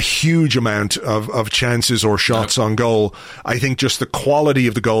a huge amount of chances or shots on goal, I think just the quality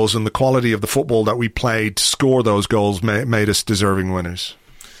of the goals and the quality of the football that we played to score those goals made us deserving winners.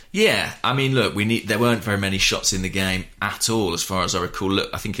 Yeah, I mean, look, there weren't very many shots in the game at all, as far as I recall. Look,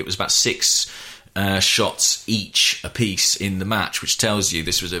 I think it was about 6 shots each apiece in the match, which tells you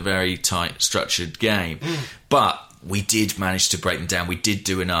this was a very tight, structured game. But we did manage to break them down. We did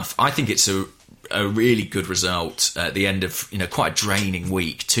do enough. I think it's a really good result at the end of quite a draining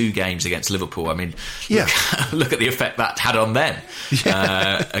week. 2 games against Liverpool. I mean, look at the effect that had on them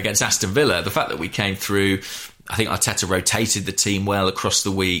against Aston Villa. The fact that we came through, I think Arteta rotated the team well across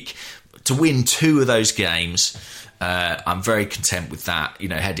the week. To win 2 of those games, I'm very content with that,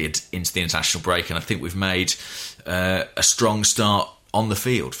 headed into the international break. And I think we've made a strong start on the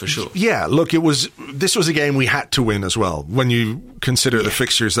field, for sure. Yeah, look, this was a game we had to win as well. When you consider the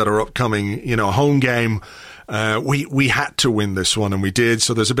fixtures that are upcoming, home game, we had to win this one, and we did.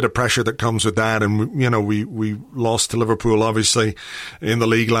 So there's a bit of pressure that comes with that. And, we lost to Liverpool, obviously, in the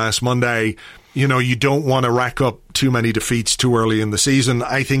league last Monday. You don't want to rack up too many defeats too early in the season.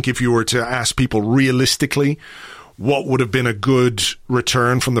 I think if you were to ask people realistically what would have been a good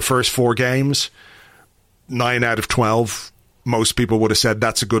return from the first 4 games, 9 out of 12, most people would have said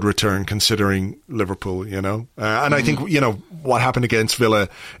that's a good return considering Liverpool, And I think, what happened against Villa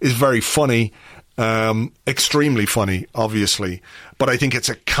is very funny, extremely funny, obviously. But I think it's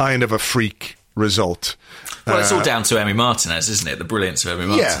a kind of a freak result. Well, it's all down to Emi Martinez, isn't it? The brilliance of Emi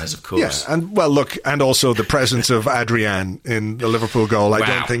Martinez, of course. Yeah, and also the presence of Adrian in the Liverpool goal, I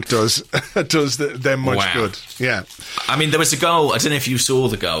don't think does them much good. Yeah. I mean, there was a goal, I don't know if you saw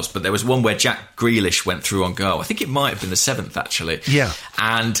the goals, but there was one where Jack Grealish went through on goal. I think it might have been the 7th, actually. Yeah.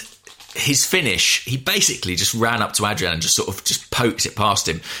 And his finish, he basically just ran up to Adrian and just poked it past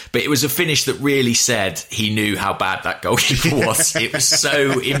him. But it was a finish that really said he knew how bad that goalkeeper was. It was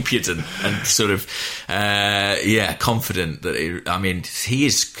so impudent and sort of, confident that he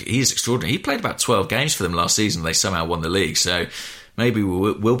is extraordinary. He played about 12 games for them last season. They somehow won the league. So maybe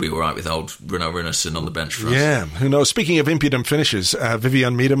we'll be all right with old Bruno Runarsson on the bench for us. Yeah, who knows? Speaking of impudent finishes,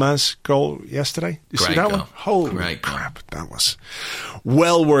 Vivian Miedema's goal yesterday. You see that one? Holy crap, that was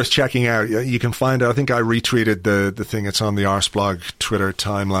well worth checking out. You can find it. I think I retweeted the thing. It's on the Arsblog Twitter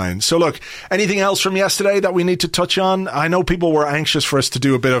timeline. So look, anything else from yesterday that we need to touch on? I know people were anxious for us to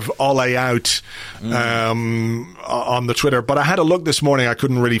do a bit of Ole out on the Twitter, but I had a look this morning. I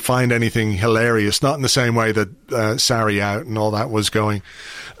couldn't really find anything hilarious, not in the same way that Sarri out and all that was going.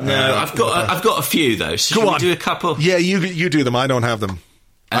 No, I've got a few though. So should we do a couple? Yeah, you do them. I don't have them.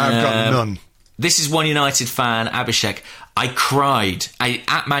 I've got none. This is one United fan, Abhishek. I cried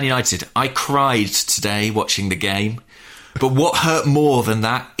at Man United. I cried today watching the game. But what hurt more than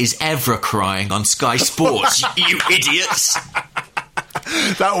that is Evra crying on Sky Sports. You idiots!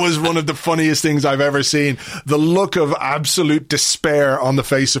 That was one of the funniest things I've ever seen. The look of absolute despair on the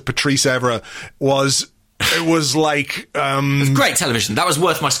face of Patrice Evra was like... It was great television. That was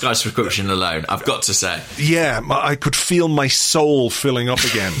worth my Sky subscription alone, I've got to say. Yeah, I could feel my soul filling up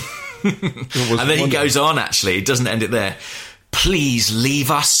again. And then wonderful. He goes on, actually. It doesn't end it there. Please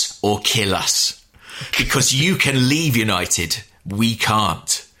leave us or kill us. Because you can leave United. We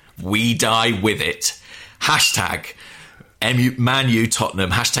can't. We die with it. Hashtag Man U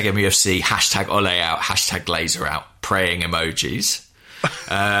Tottenham. Hashtag MUFC. Hashtag Ole out. Hashtag Glazer out. Praying emojis.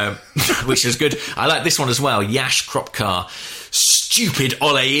 Which is good. I like this one as well. Yash Kropkar. Stupid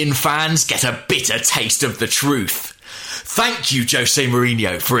Ole in fans get a bitter taste of the truth. Thank you, Jose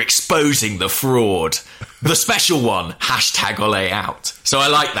Mourinho, for exposing the fraud. The special one, hashtag Ole out. So I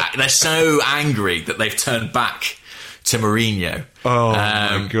like that. They're so angry that they've turned back to Mourinho. Oh,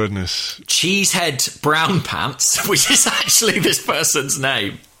 my goodness. Cheesehead Brown Pants, which is actually this person's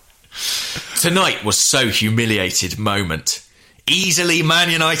name. Tonight was so humiliated moment. Easily Man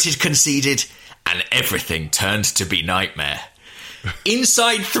United conceded and everything turned to be nightmare.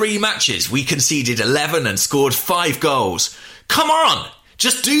 Inside 3 matches, we conceded 11 and scored 5 goals. Come on,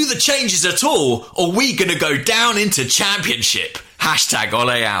 just do the changes at all, or we gonna go down into Championship. Hashtag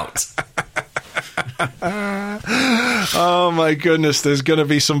Ole out. Oh my goodness, there's going to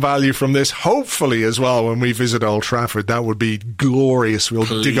be some value from this, hopefully as well, when we visit Old Trafford. That would be glorious. We'll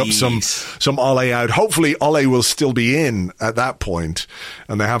dig up some Ole out. Hopefully Ole will still be in at that point,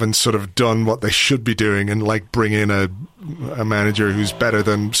 and they haven't sort of done what they should be doing and like bring in a manager who's better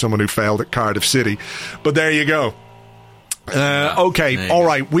than someone who failed at Cardiff City. But there you go. Okay, all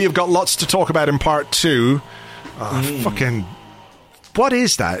right, we have got lots to talk about in part 2. Fucking... What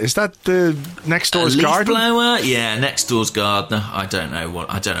is that? Is that the next door's gardener? Blower? Yeah, next door's gardener. I don't know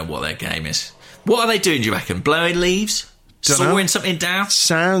what their game is. What are they doing, do you reckon? Blowing leaves? Sawing something down?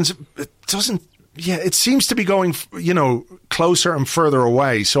 It doesn't... Yeah, it seems to be going, closer and further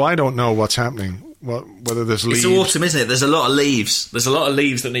away, so I don't know what's happening, whether there's leaves. It's autumn, isn't it? There's a lot of leaves. There's a lot of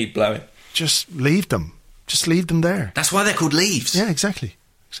leaves that need blowing. Just leave them. Just leave them there. That's why they're called leaves. Yeah, exactly.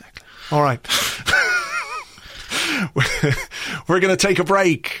 All right. We're going to take a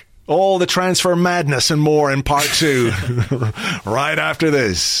break. All the transfer madness and more in part 2 right after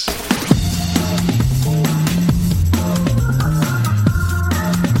this.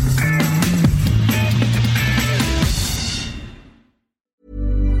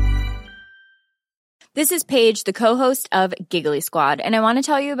 This is Paige, the co-host of Giggly Squad, and I want to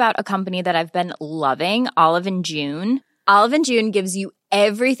tell you about a company that I've been loving, Olive & June. Olive & June gives you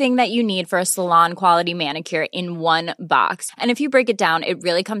everything that you need for a salon quality manicure in one box. And if you break it down, it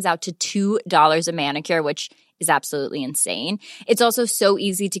really comes out to $2 a manicure, which is absolutely insane. It's also so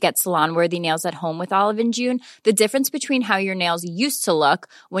easy to get salon-worthy nails at home with Olive & June. The difference between how your nails used to look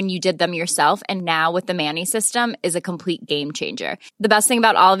when you did them yourself and now with the Mani system is a complete game changer. The best thing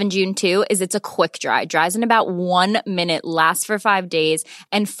about Olive & June, too, is it's a quick dry. Dries in about 1 minute, lasts for 5 days,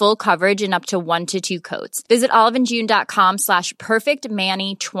 and full coverage in up to 1 to 2 coats. Visit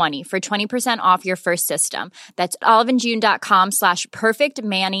oliveandjune.com/perfectmani20 for 20% off your first system. That's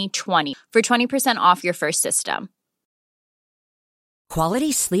oliveandjune.com/perfectmani20 for 20% off your first system.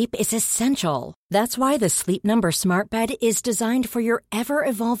 Quality sleep is essential. That's why the Sleep Number Smart Bed is designed for your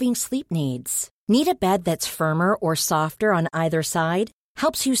ever-evolving sleep needs. Need a bed that's firmer or softer on either side?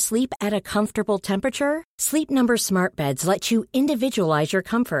 Helps you sleep at a comfortable temperature? Sleep Number Smart Beds let you individualize your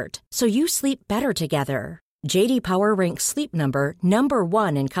comfort, so you sleep better together. J.D. Power ranks Sleep Number number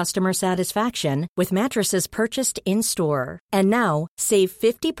 1 in customer satisfaction with mattresses purchased in-store. And now, save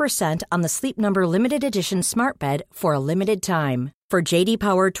 50% on the Sleep Number Limited Edition Smart Bed for a limited time. For J.D.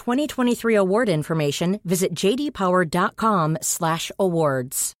 Power 2023 award information, visit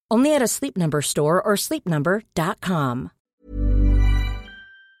jdpower.com/awards. Only at a Sleep Number store or sleepnumber.com.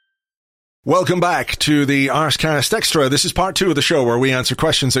 Welcome back to the Arscast Extra. This is part 2 of the show where we answer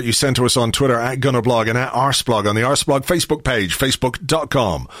questions that you sent to us on Twitter at Gunnerblog and at Arsblog on the Arsblog Facebook page,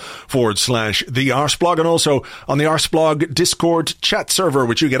 facebook.com/the Arsblog, and also on the Arsblog Discord chat server,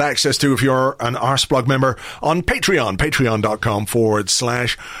 which you get access to if you're an Arsblog member on Patreon,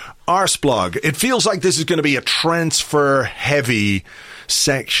 patreon.com/Arsblog. It feels like this is going to be a transfer heavy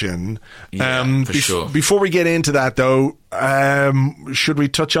section. Yeah, for sure. Before we get into that, though, should we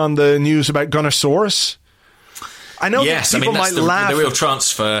touch on the news about Gunnersaurus? I know people might laugh. The real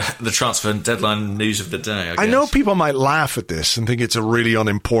transfer deadline news of the day. I know people might laugh at this and think it's a really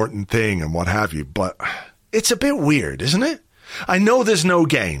unimportant thing and what have you, but it's a bit weird, isn't it? I know there's no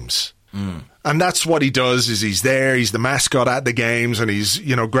games. And that's what he does, is he's there, he's the mascot at the games, and he's,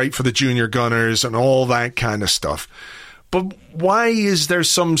 great for the junior gunners and all that kind of stuff. But why is there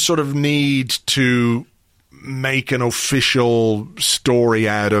some sort of need to make an official story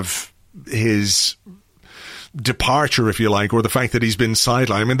out of his departure, if you like, or the fact that he's been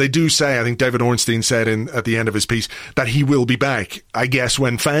sidelined? I mean, they do say, I think David Ornstein said at the end of his piece, that he will be back, I guess,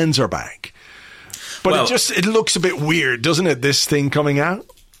 when fans are back. But it looks a bit weird, doesn't it, this thing coming out?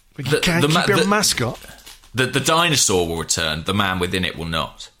 Like you can't keep your mascot. The dinosaur will return, the man within it will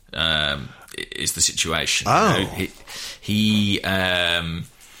not, is the situation. Oh.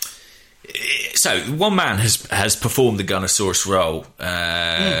 So one man has performed the Gunnersaurus role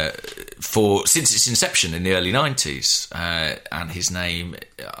since its inception in the early 90s, and his name,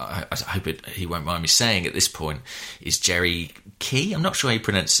 I hope he won't mind me saying at this point, is Jerry Key. I'm not sure how you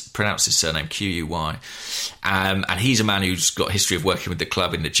pronounce his surname, Quy. And he's a man who's got a history of working with the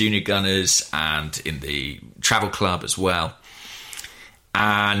club in the junior gunners and in the travel club as well.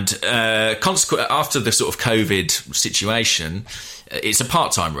 And after the sort of COVID situation, it's a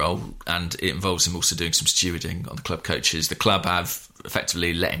part-time role, and it involves him also doing some stewarding on the club coaches. The club have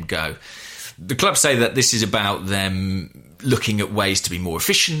effectively let him go. The club say that this is about them looking at ways to be more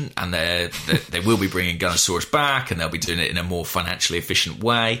efficient, and they will be bringing Gunnersaurus back, and they'll be doing it in a more financially efficient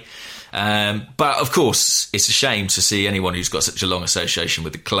way. But of course, it's a shame to see anyone who's got such a long association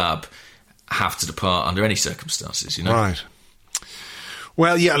with the club have to depart under any circumstances, Right.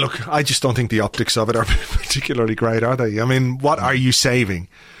 Well, yeah, look, I just don't think the optics of it are particularly great, are they? I mean, what are you saving?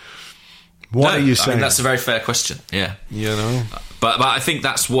 What are you saving? I mean, that's a very fair question, yeah. But I think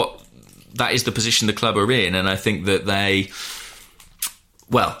that is the position the club are in, and I think that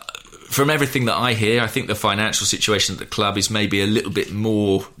from everything that I hear, I think the financial situation at the club is maybe a little bit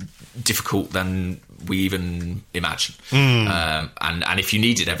more difficult than we even imagine. And if you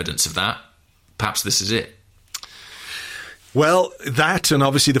needed evidence of that, perhaps this is it. Well, that, and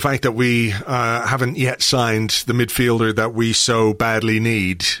obviously the fact that we haven't yet signed the midfielder that we so badly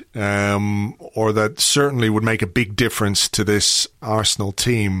need, or that certainly would make a big difference to this Arsenal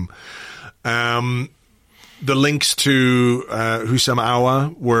team. The links to Houssam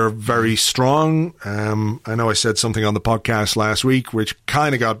Aouar were very strong. I know I said something on the podcast last week which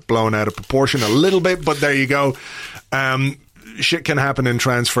kind of got blown out of proportion a little bit, but there you go. Shit can happen in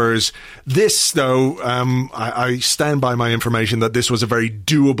transfers. This, though, I stand by my information that this was a very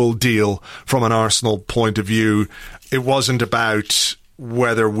doable deal from an Arsenal point of view. It wasn't about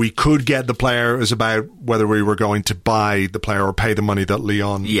whether we could get the player, it was about whether we were going to buy the player or pay the money that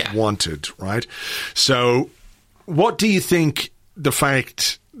Lyon wanted, right? So what do you think the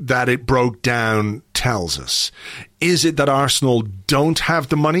fact that it broke down tells us? Is it that Arsenal don't have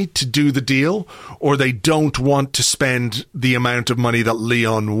the money to do the deal, or they don't want to spend the amount of money that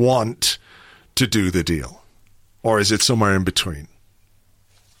Lyon want to do the deal? Or is it somewhere in between?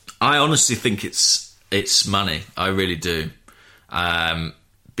 I honestly think it's money. I really do.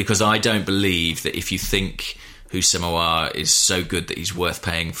 Because I don't believe that if you think Houssem Aouar is so good that he's worth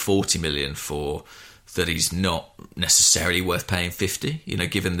paying 40 million for, that he's not necessarily worth paying 50,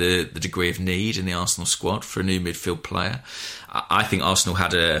 given the degree of need in the Arsenal squad for a new midfield player. I think Arsenal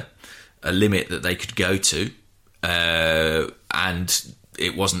had a limit that they could go to, and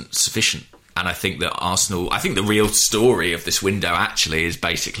it wasn't sufficient. And I think that I think the real story of this window actually is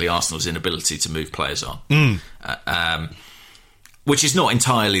basically Arsenal's inability to move players on. Which is not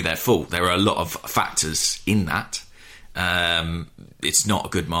entirely their fault. There are a lot of factors in that. It's not a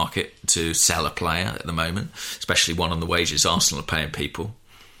good market to sell a player at the moment, especially one on the wages Arsenal are paying people.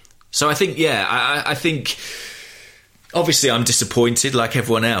 So I think, I think obviously I'm disappointed like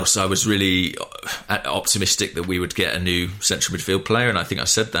everyone else. I was really optimistic that we would get a new central midfield player, and I think I've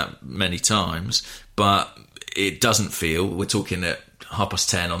said that many times, but it doesn't feel, we're talking at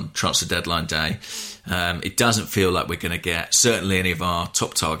 10:30 on transfer deadline day, it doesn't feel like we're going to get certainly any of our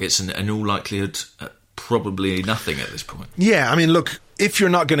top targets, and in all likelihood probably nothing at this point. Yeah, I mean, look, if you're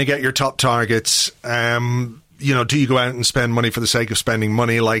not going to get your top targets, do you go out and spend money for the sake of spending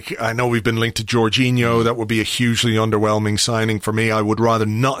money? Like, I know we've been linked to Jorginho. That would be a hugely underwhelming signing for me. I would rather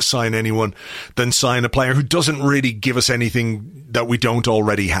not sign anyone than sign a player who doesn't really give us anything that we don't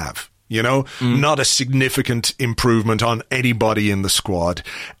already have. Not a significant improvement on anybody in the squad.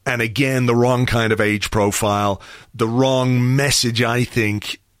 And again, the wrong kind of age profile, the wrong message, I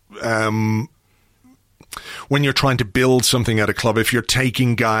think, when you're trying to build something at a club. If you're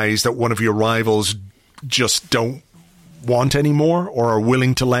taking guys that one of your rivals just don't want anymore or are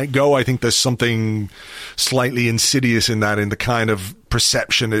willing to let go, I think there's something slightly insidious in that, in the kind of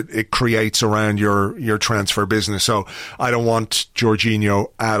perception it creates around your transfer business. So I don't want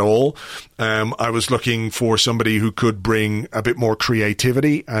Jorginho at all. I was looking for somebody who could bring a bit more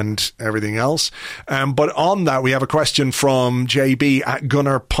creativity and everything else. But on that, we have a question from JB at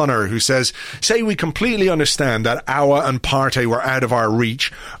Gunnar Punner, who says, say we completely understand that Aouar and Partey were out of our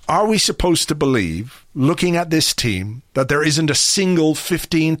reach. Are we supposed to believe, looking at this team, that there isn't a single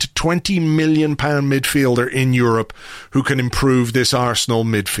 15 to 20 million pound midfielder in Europe who can improve this Arsenal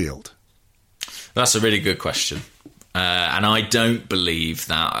midfield? That's a really good question. And I don't believe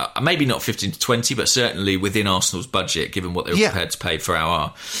that, maybe not 15 to 20, but certainly within Arsenal's budget, given what they were prepared to pay for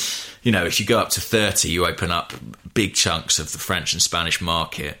Aouar. If you go up to 30, you open up big chunks of the French and Spanish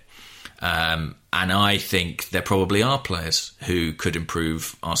market. And I think there probably are players who could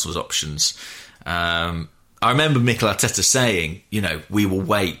improve Arsenal's options. I remember Mikel Arteta saying, we will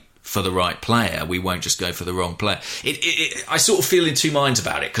wait for the right player. We won't just go for the wrong player. I sort of feel in two minds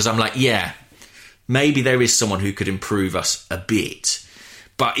about it, because I'm like, maybe there is someone who could improve us a bit,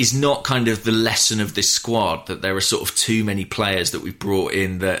 but is not kind of the lesson of this squad that there are sort of too many players that we've brought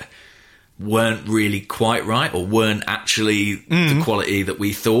in that weren't really quite right or weren't actually the quality that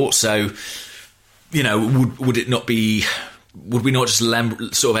we thought. So, would it not be... Would we not just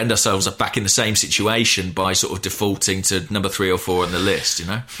sort of end ourselves up back in the same situation by sort of defaulting to number 3 or 4 on the list,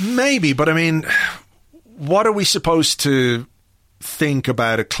 Maybe, but I mean, what are we supposed to think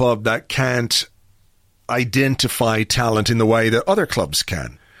about a club that can't identify talent in the way that other clubs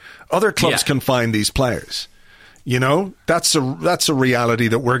can? Other clubs can find these players. That's a reality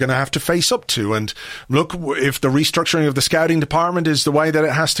that we're going to have to face up to. And look, if the restructuring of the scouting department is the way that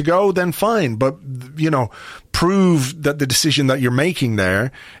it has to go, then fine. But, prove that the decision that you're making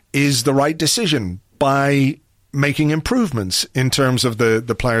there is the right decision by making improvements in terms of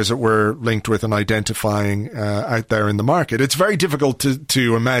the players that we're linked with and identifying out there in the market. It's very difficult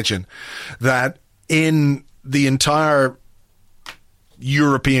to imagine that in the entire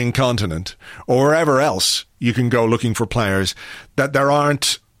European continent or wherever else you can go looking for players, that there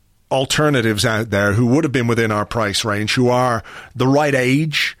aren't alternatives out there who would have been within our price range, who are the right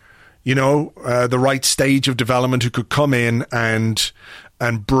age, the right stage of development, who could come in and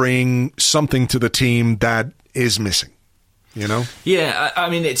bring something to the team that is missing, Yeah, I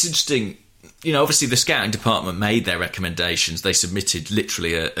mean, it's interesting. Obviously the scouting department made their recommendations. They submitted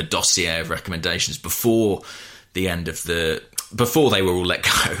literally a dossier of recommendations before the end of before they were all let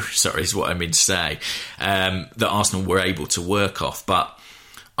go, sorry, is what I mean to say, that Arsenal were able to work off. But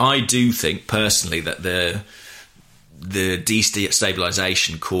I do think, personally, that the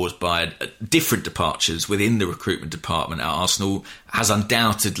destabilisation caused by different departures within the recruitment department at Arsenal has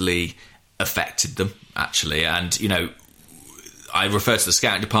undoubtedly affected them, actually. And, I refer to the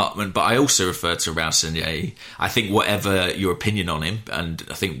scouting department, but I also refer to Raul Sanllehi. I think whatever your opinion on him, and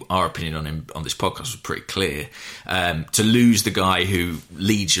I think our opinion on him on this podcast was pretty clear, to lose the guy who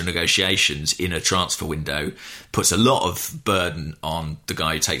leads your negotiations in a transfer window puts a lot of burden on the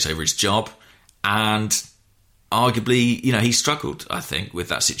guy who takes over his job. And arguably, he struggled, I think, with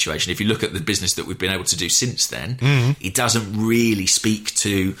that situation. If you look at the business that we've been able to do since then, it doesn't really speak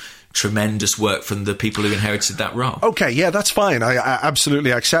to tremendous work from the people who inherited that role. Okay, yeah, that's fine. I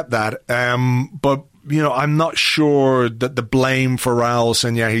absolutely accept that. But, I'm not sure that the blame for Raul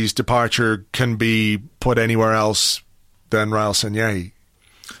Sanllehi's departure can be put anywhere else than Raul Sanllehi.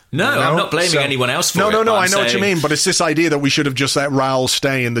 No, I'm not blaming anyone else for it. No, I know what you mean, but it's this idea that we should have just let Raul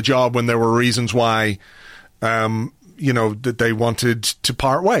stay in the job when there were reasons why, that they wanted to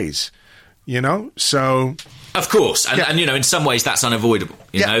part ways, so... Of course, and in some ways that's unavoidable.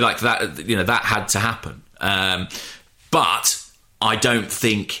 Like that. That had to happen. But I don't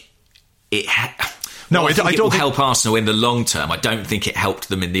think it. No, I don't think help Arsenal in the long term. I don't think it helped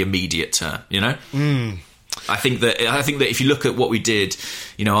them in the immediate term. I think that if you look at what we did,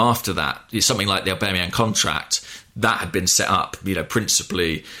 after that, something like the Aubameyang contract that had been set up,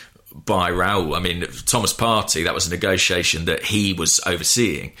 principally by Raul. I mean, Thomas Partey. That was a negotiation that he was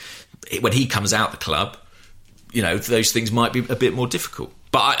overseeing. When he comes out the club, those things might be a bit more difficult.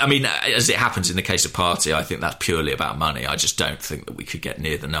 But, as it happens in the case of Partey, I think that's purely about money. I just don't think that we could get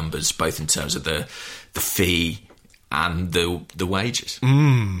near the numbers, both in terms of the fee and the wages.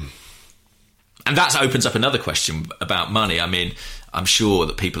 And that opens up another question about money. I'm sure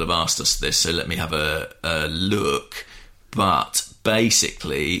that people have asked us this, so let me have a look. But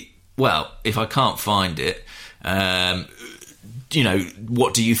basically, well, if I can't find it,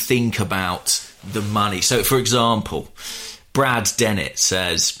 what do you think about the money? So, for example, Brad Dennett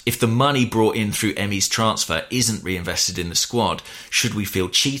says, if the money brought in through Emmy's transfer isn't reinvested in the squad, should we feel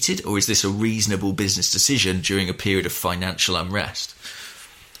cheated, or is this a reasonable business decision during a period of financial unrest?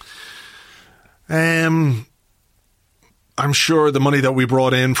 I'm sure the money that we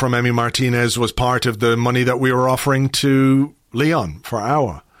brought in from Emi Martinez was part of the money that we were offering to Leon for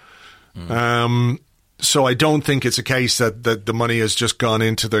Aouar. So I don't think it's a case that the money has just gone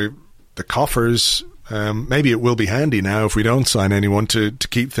into the coffers. Maybe it will be handy now if we don't sign anyone to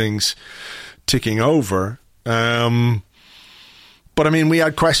keep things ticking over. But we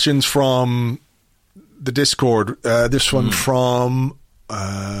had questions from the Discord. This one from,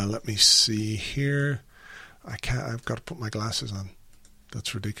 let me see here. I've got to put my glasses on.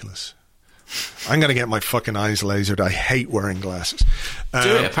 That's ridiculous. I'm going to get my fucking eyes lasered. I hate wearing glasses. Do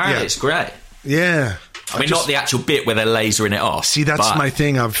it. Apparently it's great. Yeah. Not the actual bit where they're lasering it off. See, that's my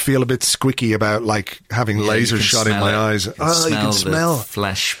thing. I feel a bit squicky about having lasers shot in my eyes. You can smell the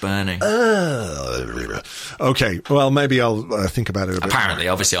flesh burning. Okay, well, maybe I'll think about it a bit. Apparently,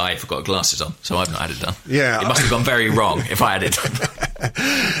 obviously, I've got glasses on, so I've not had it done. Yeah. It must have gone very wrong if I had it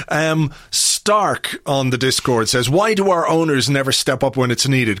done. Stark on the Discord says, why do our owners never step up when it's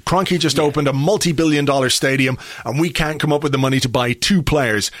needed? Kroenke just opened a multi-billion-dollar stadium and we can't come up with the money to buy 2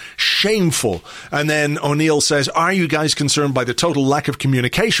 players. Shameful. And then O'Neill says, are you guys concerned by the total lack of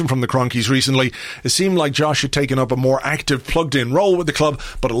communication from the Kroenkes recently? It seemed like Josh had taken up a more active, plugged-in role with the club,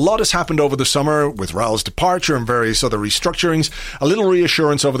 but a lot has happened over the summer with Raul's departure and various other restructurings. A little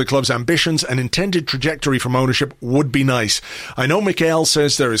reassurance over the club's ambitions and intended trajectory from ownership would be nice. I know Mikel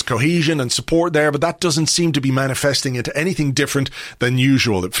says there is cohesion and support there, but that doesn't seem to be manifesting into anything different than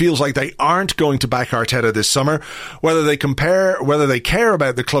usual. It feels like they aren't going to back Arteta this summer. Whether they care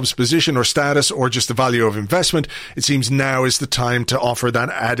about the club's position or status or just the value of investment, it seems now is the time to offer that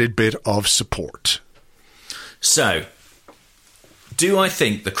added bit of support. So, do I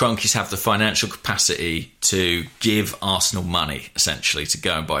think the Kroenkes have the financial capacity to give Arsenal money, essentially, to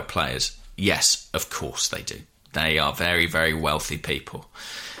go and buy players? Yes, of course they do. They are very, very wealthy people.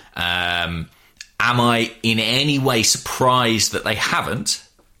 Am I in any way surprised that they haven't?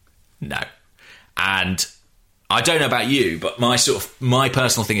 No. And I don't know about you, but my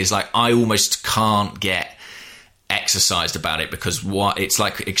personal thing is I almost can't get exercised about it because it's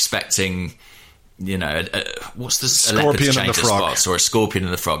like expecting, what's the scorpion and the frog, spots, or a scorpion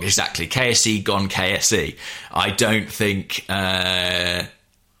and the frog? Exactly. KSE gone KSE. I don't think they'll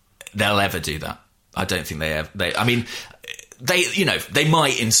ever do that. I don't think they ever. They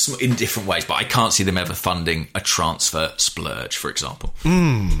might in different ways, but I can't see them ever funding a transfer splurge, for example.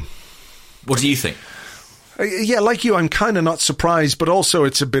 What do you think? Yeah, like you, I'm kind of not surprised, but also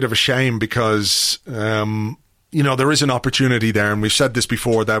it's a bit of a shame because there is an opportunity there, and we've said this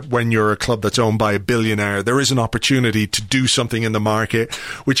before, that when you're a club that's owned by a billionaire, there is an opportunity to do something in the market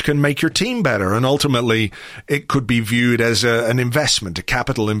which can make your team better, and ultimately it could be viewed as an investment, a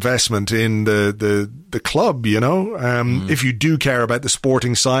capital investment in the club, if you do care about the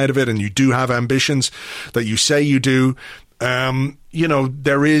sporting side of it and you do have ambitions that you say you do,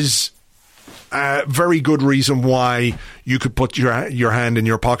 there is a very good reason why you could put your hand in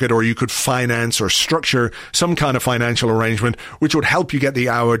your pocket, or you could finance or structure some kind of financial arrangement which would help you get the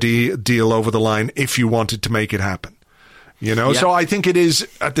hour deal over the line if you wanted to make it happen. So I think it is,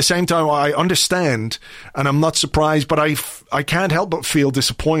 at the same time, I understand, and I'm not surprised, but I can't help but feel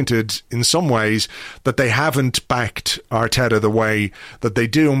disappointed in some ways that they haven't backed Arteta the way that they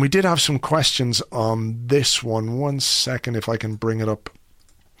do. And we did have some questions on this one. 1 second, if I can bring it up.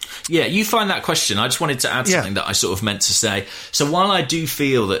 Yeah, you find that question. I just wanted to add something that I sort of meant to say. So while I do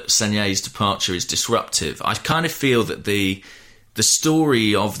feel that Sagné's departure is disruptive, I kind of feel that the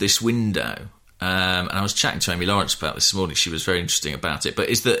story of this window, and I was chatting to Amy Lawrence about this morning, she was very interesting about it, but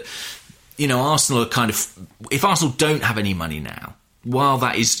is that, Arsenal are kind of, if Arsenal don't have any money now, while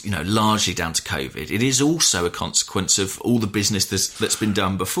that is, largely down to COVID, it is also a consequence of all the business that's been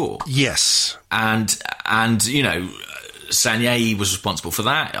done before. Yes. And Sagné was responsible for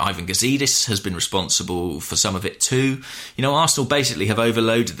that. Ivan Gazidis has been responsible for some of it too. Arsenal basically have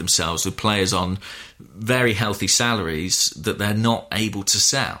overloaded themselves with players on very healthy salaries that they're not able to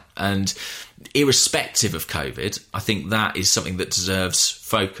sell. And irrespective of COVID, I think that is something that deserves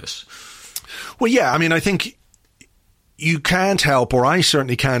focus. Well, yeah, I think you can't help, or I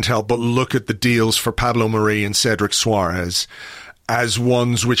certainly can't help, but look at the deals for Pablo Mari and Cedric Suarez as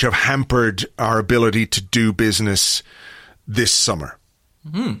ones which have hampered our ability to do business this summer.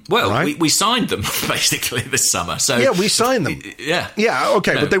 Well, right? we signed them basically this summer. So yeah, we signed them. Yeah,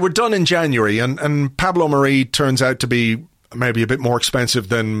 okay, but they were done in January, and Pablo Mari turns out to be maybe a bit more expensive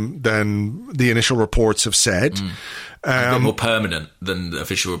than the initial reports have said. A bit more permanent than the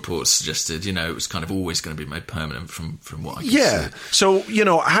official reports suggested. It was kind of always going to be made permanent from what I could see. So,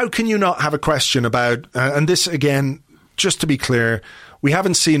 how can you not have a question about, and this again, just to be clear, we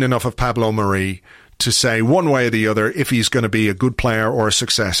haven't seen enough of Pablo Mari to say one way or the other if he's going to be a good player or a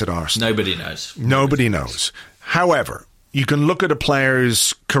success at Arsenal. Nobody knows. However, you can look at a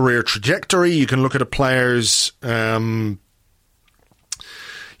player's career trajectory, you can look at a player's,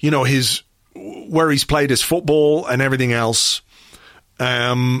 his where he's played his football and everything else,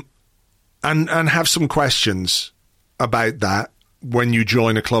 and have some questions about that when you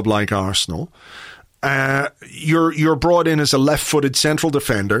join a club like Arsenal. You're brought in as a left-footed central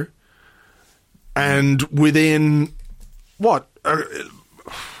defender, and within 4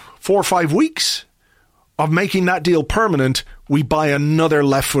 or 5 weeks of making that deal permanent, we buy another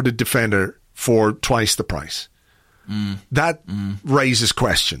left-footed defender for twice the price. That raises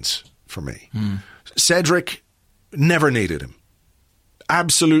questions for me. Cedric, never needed him.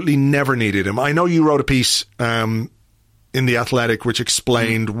 Absolutely never needed him. I know you wrote a piece in The Athletic which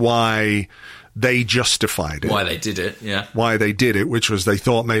explained why they justified it. Why they did it, yeah. Why they did it, which was they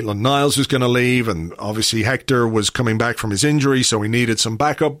thought Maitland-Niles was going to leave, and obviously Hector was coming back from his injury, so he needed some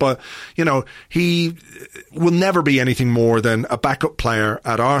backup. But, he will never be anything more than a backup player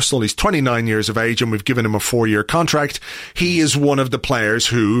at Arsenal. He's 29 years of age, and we've given him a 4-year contract. He is one of the players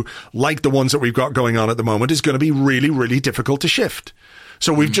who, like the ones that we've got going on at the moment, is going to be really, really difficult to shift.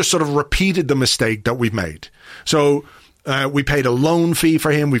 So we've just sort of repeated the mistake that we've made. So we paid a loan fee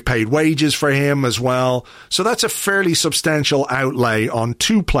for him. We've paid wages for him as well. So that's a fairly substantial outlay on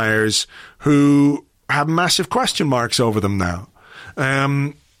two players who have massive question marks over them now.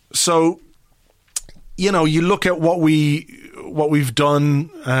 So, you look at what we've done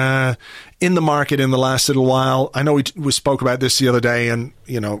in the market in the last little while. I know we spoke about this the other day, and,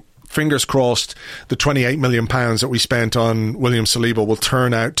 fingers crossed, the £28 million that we spent on William Saliba will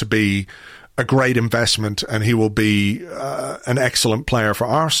turn out to be a great investment, and he will be an excellent player for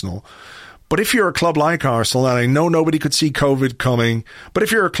Arsenal. But if you're a club like Arsenal, and I know nobody could see COVID coming, but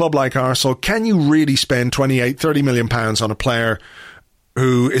if you're a club like Arsenal, can you really spend £28-30 million on a player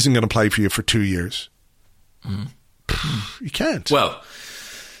who isn't going to play for you for 2 years? You can't. Well,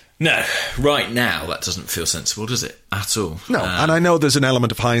 no, right now that doesn't feel sensible, does it? At all. No, and I know there's an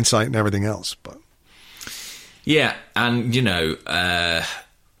element of hindsight and everything else, but... Yeah, and,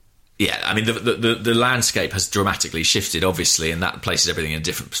 the landscape has dramatically shifted, obviously, and that places everything in a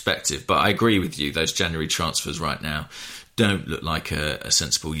different perspective. But I agree with you, those January transfers right now don't look like a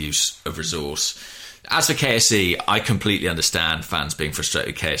sensible use of resource. As for KSE, I completely understand fans being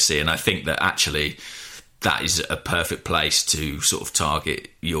frustrated with KSE, and I think that actually that is a perfect place to sort of target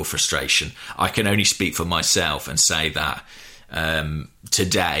your frustration. I can only speak for myself and say that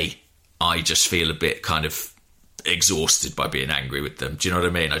today I just feel a bit kind of exhausted by being angry with them. Do you know what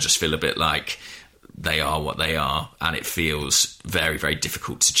I mean? I just feel a bit like they are what they are, and it feels very, very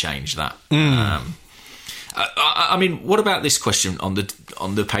difficult to change that. I mean, what about this question on the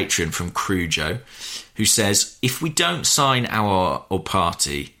Patreon from Crujo, who says, if we don't sign our or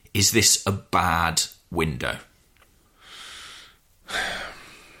Partey, is this a bad window?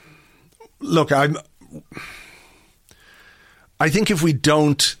 Look, I think if we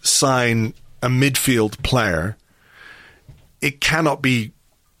don't sign a midfield player, it cannot be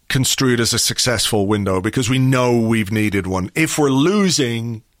construed as a successful window because we know we've needed one. If we're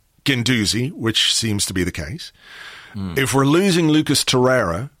losing Guendouzi, which seems to be the case, if we're losing Lucas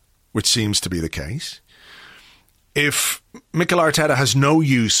Torreira, which seems to be the case, if Mikel Arteta has no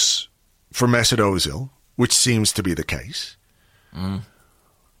use for Mesut Ozil, which seems to be the case, and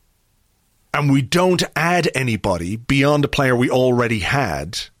we don't add anybody beyond a player we already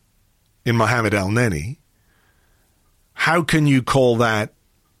had in Mohamed El Neni, how can you call that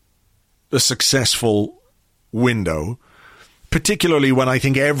a successful window, particularly when I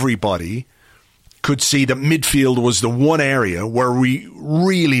think everybody could see that midfield was the one area where we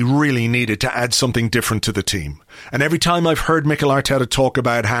really, really needed to add something different to the team. And every time I've heard Mikel Arteta talk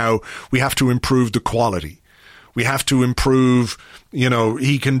about how we have to improve the quality, we have to improve,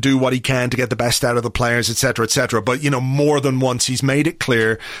 he can do what he can to get the best out of the players, etc., etc. But, more than once, he's made it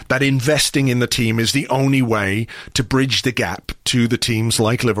clear that investing in the team is the only way to bridge the gap to the teams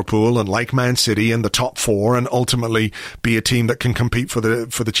like Liverpool and like Man City and the top four, and ultimately be a team that can compete for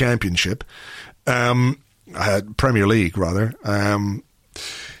the championship. Premier League, rather.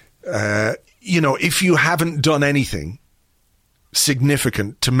 If you haven't done anything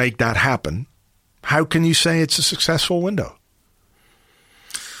significant to make that happen, how can you say it's a successful window?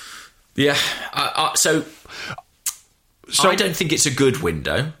 Yeah. So I don't think it's a good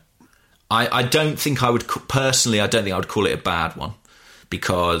window. I don't think I would personally. I don't think I would call it a bad one,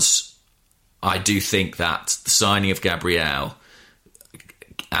 because I do think that the signing of Gabriel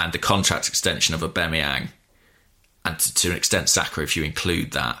and the contract extension of Aubameyang, and to an extent Saka, if you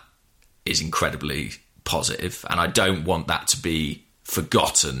include that, is incredibly positive. And I don't want that to be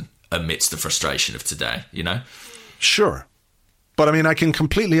forgotten amidst the frustration of today, Sure. But I mean, I can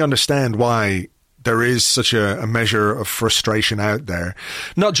completely understand why there is such a measure of frustration out there.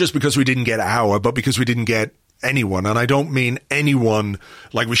 Not just because we didn't get Aouar, but because we didn't get anyone. And I don't mean anyone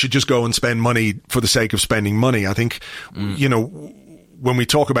like we should just go and spend money for the sake of spending money. I think, when we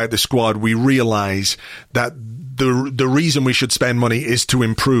talk about the squad, we realize that the reason we should spend money is to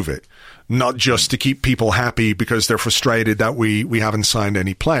improve it, not just to keep people happy because they're frustrated that we haven't signed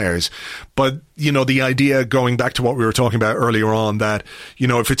any players. But, the idea, going back to what we were talking about earlier on, that,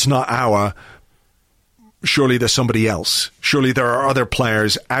 if it's not Aouar, surely there's somebody else. Surely there are other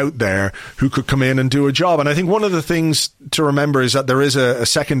players out there who could come in and do a job. And I think one of the things to remember is that there is a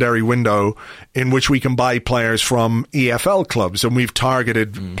secondary window in which we can buy players from EFL clubs. And we've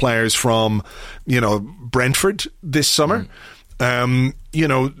targeted players from, Brentford this summer.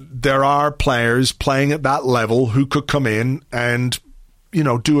 There are players playing at that level who could come in and,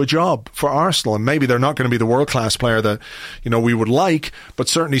 do a job for Arsenal. And maybe they're not going to be the world-class player that, we would like, but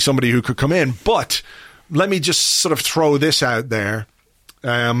certainly somebody who could come in. But let me just sort of throw this out there,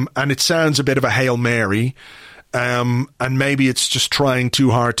 and it sounds a bit of a Hail Mary, and maybe it's just trying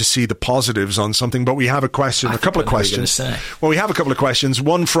too hard to see the positives on something, but we have a couple of questions. Well, we have a couple of questions.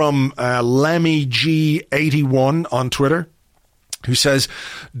 One from Lemmy G81 on Twitter, who says,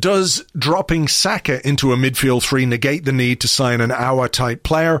 does dropping Saka into a midfield three negate the need to sign an Aouar-type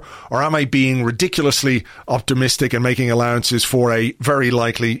player, or am I being ridiculously optimistic and making allowances for a very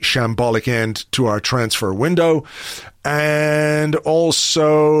likely shambolic end to our transfer window? And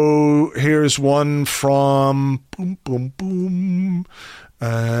also, here's one from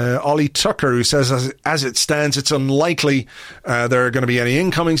Ollie Tucker, who says, as it stands, it's unlikely there are going to be any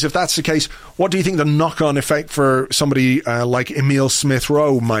incomings. If that's the case, what do you think the knock-on effect for somebody like Emile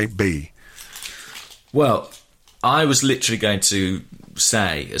Smith-Rowe might be? Well, I was literally going to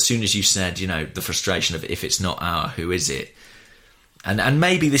say, as soon as you said, the frustration of if it's not Aouar, who is it? And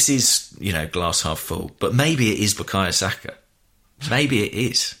maybe this is, glass half full, but maybe it is Bukayo Saka. Maybe it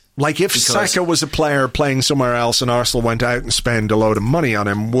is. Like, if Saka was a player playing somewhere else and Arsenal went out and spent a load of money on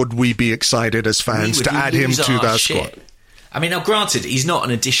him, would we be excited as fans to add him to that squad? I mean, now granted, he's not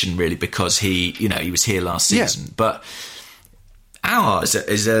an addition really because he was here last season, but Aouar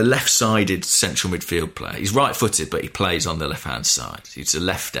is a left-sided central midfield player. He's right-footed, but he plays on the left-hand side. He's a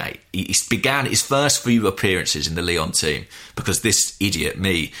left eight. He began his first few appearances in the Lyon team because this idiot,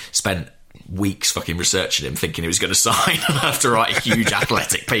 me, spent weeks fucking researching him, thinking he was going to sign, and I have to write a huge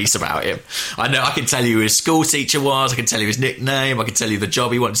athletic piece about him. I know, I can tell you who his school teacher was, I can tell you his nickname, I can tell you the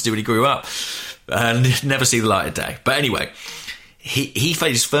job he wanted to do when he grew up, and never see the light of day. But anyway, he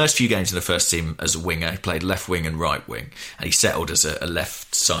played his first few games in the first team as a winger. He played left wing and right wing, and he settled as a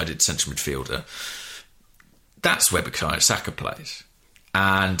left-sided central midfielder. That's where Bukayo Saka plays.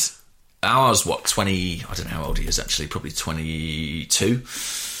 And Aouar's, 20... I don't know how old he is, actually. Probably 22.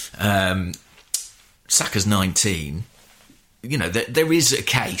 Saka's 19. You know, there is a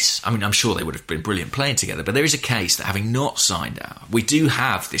case. I mean, I'm sure they would have been brilliant playing together, but there is a case that having not signed out, we do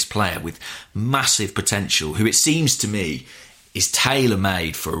have this player with massive potential who, it seems to me, is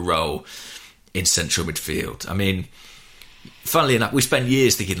tailor-made for a role in central midfield. I mean, funnily enough, we spent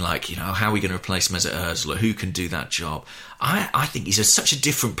years thinking, like, you know, how are we going to replace Mesut Ozil? Who can do that job? I think he's such a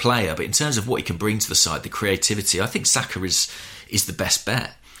different player, but in terms of what he can bring to the side, the creativity, I think Saka is the best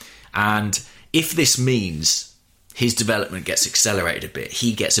bet. And if this means his development gets accelerated a bit,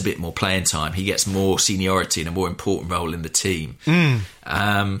 he gets a bit more playing time, he gets more seniority and a more important role in the team,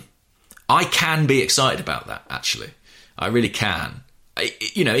 I can be excited about that, actually. I really can.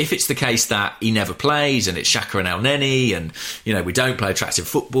 You know, if it's the case that he never plays and it's Xhaka and El Neni and, you know, we don't play attractive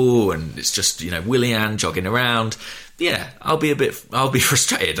football and it's just, you know, Willian jogging around, yeah, I'll be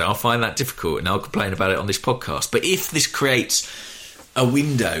frustrated. I'll find that difficult and I'll complain about it on this podcast. But if this creates a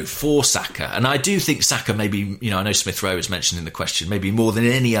window for Saka, and I do think Saka maybe, you know, I know Smith Rowe was mentioned in the question, maybe more than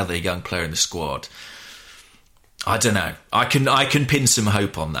any other young player in the squad. I don't know. I can pin some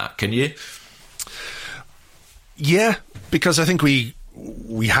hope on that. Can you? Yeah, because I think we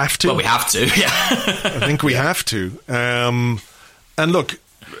have to. Well, we have to, yeah. I think we have to. And look,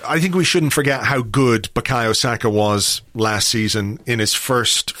 I think we shouldn't forget how good Bukayo Saka was last season in his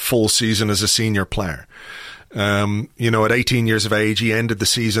first full season as a senior player. You know, at 18 years of age, he ended the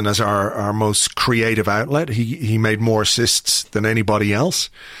season as our most creative outlet. He made more assists than anybody else.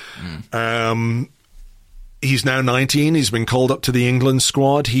 He's now 19. He's been called up to the England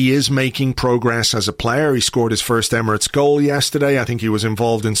squad. He is making progress as a player. He scored his first Emirates goal yesterday. I think he was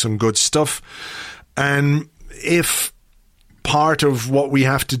involved in some good stuff. And if part of what we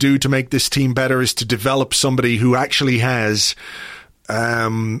have to do to make this team better is to develop somebody who actually has,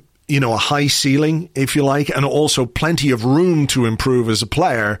 you know, a high ceiling, if you like, and also plenty of room to improve as a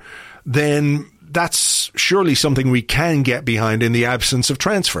player, then that's surely something we can get behind in the absence of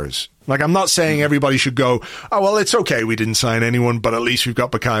transfers. Like, I'm not saying everybody should go, oh, well, it's okay, we didn't sign anyone, but at least we've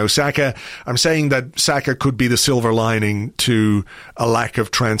got Bukayo Saka. I'm saying that Saka could be the silver lining to a lack of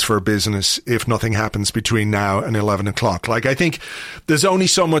transfer business if nothing happens between now and 11 o'clock. Like, I think there's only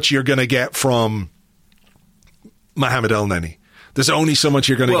so much you're going to get from Mohamed El Neni. There's only so much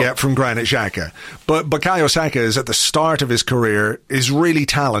you're going to get from Granit Xhaka. But Bukayo Saka is at the start of his career, is really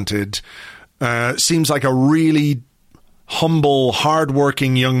talented, seems like a really humble,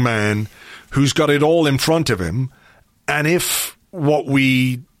 hard-working young man who's got it all in front of him. And if what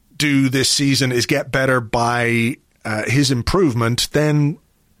we do this season is get better by his improvement, then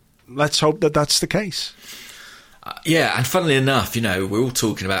let's hope that that's the case. Yeah, and funnily enough, you know, we're all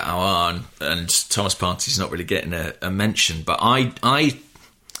talking about Aouar and Thomas Partey's not really getting a mention, but I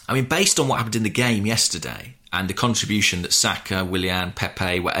mean, based on what happened in the game yesterday and the contribution that Saka, Willian,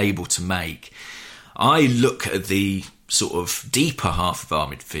 Pepe were able to make, I look at the sort of deeper half of our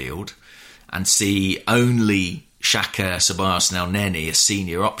midfield and see only Xhaka, Ceballos and El Neni as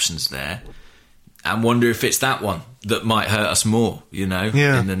senior options there, and wonder if it's that one that might hurt us more, you know,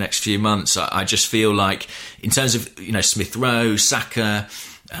 in the next few months. I just feel like, in terms of, you know, Smith Rowe, Saka,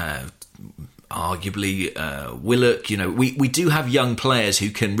 arguably Willock, you know, we do have young players who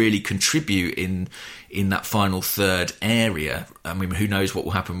can really contribute in that final third area. I mean, who knows what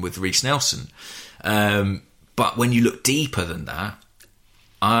will happen with Reece Nelson. But when you look deeper than that,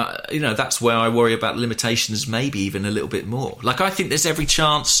 you know, that's where I worry about limitations, maybe even a little bit more. Like, I think there's every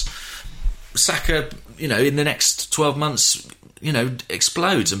chance Saka, you know, in the next 12 months, you know,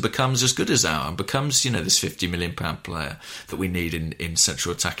 explodes and becomes as good as Aouar and becomes, you know, this £50 million player that we need in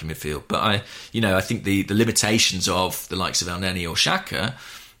central attacking midfield. But I think the limitations of the likes of El Neni or Xhaka,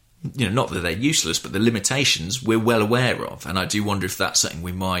 you know, not that they're useless, but the limitations we're well aware of. And I do wonder if that's something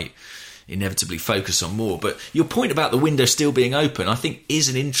we might inevitably focus on more. But your point about the window still being open, I think, is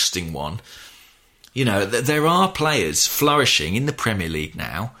an interesting one. You know, there are players flourishing in the Premier League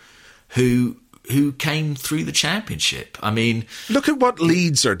now who came through the Championship. I mean, look at what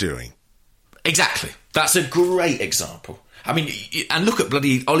Leeds are doing. Exactly. That's a great example. I mean, and look at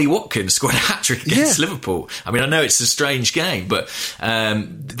bloody Ollie Watkins scored a hat-trick against Liverpool. I mean, I know it's a strange game, but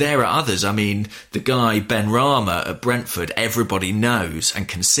there are others. I mean, the guy Ben Rama at Brentford, everybody knows and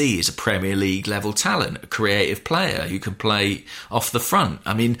can see is a Premier League level talent, a creative player who can play off the front.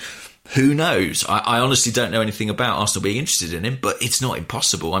 I mean, who knows? I honestly don't know anything about Arsenal being interested in him, but it's not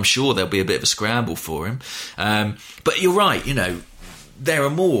impossible. I'm sure there'll be a bit of a scramble for him. But you're right, you know, there are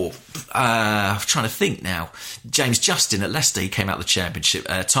more. I'm trying to think now. James Justin at Leicester, he came out of the Championship.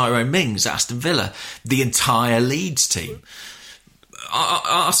 Tyrone Mings at Aston Villa. The entire Leeds team.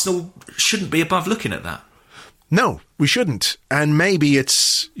 Arsenal shouldn't be above looking at that. No, we shouldn't. And maybe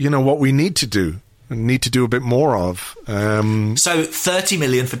it's, you know, what we need to do. Need to do a bit more of. So 30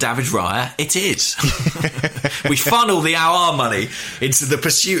 million for David Raya, it is. We funnel our money into the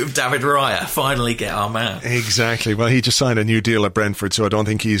pursuit of David Raya, finally get our man. Exactly. Well, he just signed a new deal at Brentford, so I don't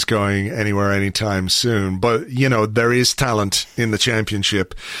think he's going anywhere anytime soon. But, you know, there is talent in the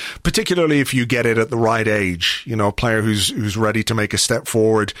Championship, particularly if you get it at the right age. You know, a player who's ready to make a step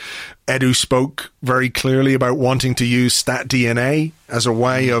forward. Edu spoke very clearly about wanting to use Stat DNA as a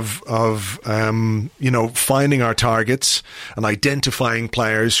way of you know, finding our targets and identifying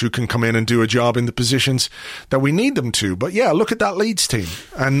players who can come in and do a job in the positions that we need them to. But yeah, look at that Leeds team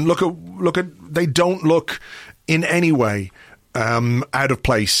and look at they don't look in any way out of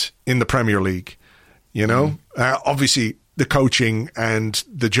place in the Premier League. You know, obviously the coaching and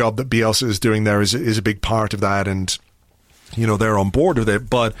the job that Bielsa is doing there is a big part of that, and you know, they're on board with it.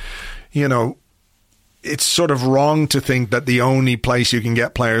 But you know, it's sort of wrong to think that the only place you can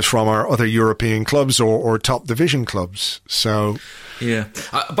get players from are other European clubs or top division clubs. So, yeah.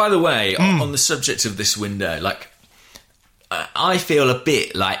 By the way, on the subject of this window, like, I feel a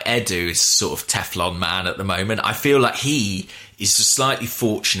bit like Edu is sort of Teflon man at the moment. I feel like he is a slightly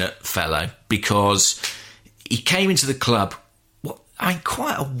fortunate fellow because he came into the club,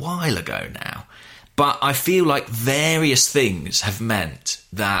 quite a while ago now. But I feel like various things have meant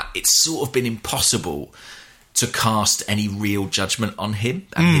that it's sort of been impossible to cast any real judgment on him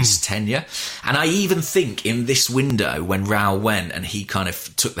and his tenure. And I even think in this window, when Raul went and he kind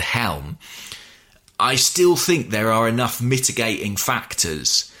of took the helm, I still think there are enough mitigating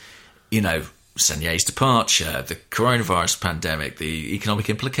factors, you know, Senye's departure, the coronavirus pandemic, the economic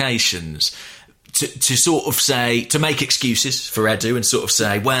implications, to sort of say, to make excuses for Edu and sort of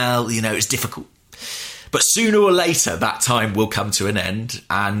say, well, you know, it's difficult. But sooner or later, that time will come to an end,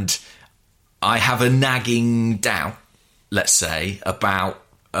 and I have a nagging doubt, let's say, about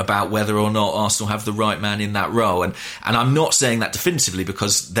whether or not Arsenal have the right man in that role. And I'm not saying that definitively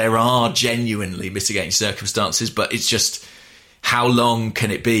because there are genuinely mitigating circumstances, but it's just how long can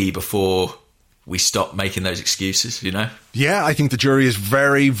it be before we stop making those excuses, you know? Yeah, I think the jury is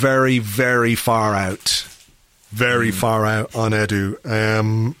very, very, very far out. Very far out on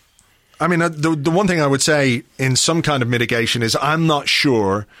Edu. I mean, the one thing I would say in some kind of mitigation is I'm not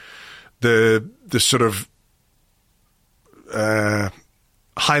sure the sort of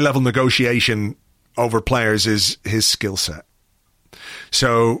high-level negotiation over players is his skill set.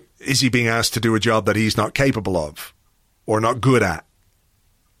 So is he being asked to do a job that he's not capable of or not good at,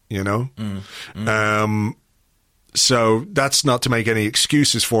 you know? So that's not to make any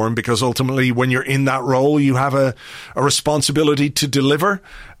excuses for him, because ultimately when you're in that role, you have a responsibility to deliver.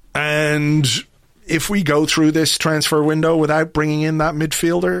 And if we go through this transfer window without bringing in that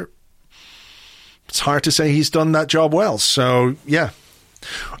midfielder, it's hard to say he's done that job well. So, yeah.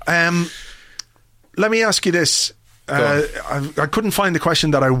 Let me ask you this. I couldn't find the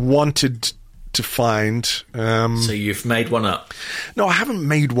question that I wanted to find. So you've made one up? No, I haven't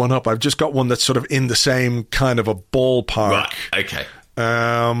made one up. I've just got one that's sort of in the same kind of a ballpark. Right, okay.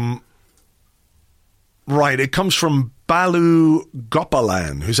 Right, it comes from Balu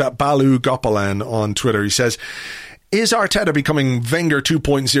Gopalan, who's at Balu Gopalan on Twitter. He says, is Arteta becoming Wenger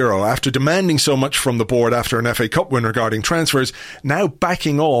 2.0 after demanding so much from the board after an FA Cup win regarding transfers, now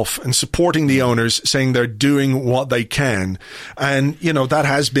backing off and supporting the owners, saying they're doing what they can? And, you know, that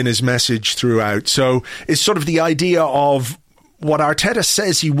has been his message throughout. So it's sort of the idea of what Arteta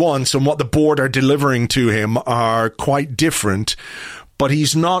says he wants and what the board are delivering to him are quite different, but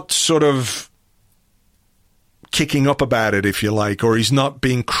he's not sort of kicking up about it, if you like, or he's not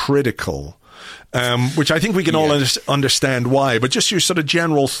being critical, which I think we can all understand why. But just your sort of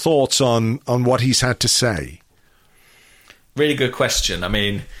general thoughts on what he's had to say. Really good question. I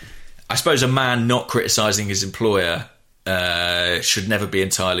mean, I suppose a man not criticising his employer should never be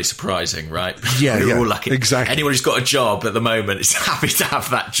entirely surprising, right? Yeah, We're all lucky. Exactly. Anyone who's got a job at the moment is happy to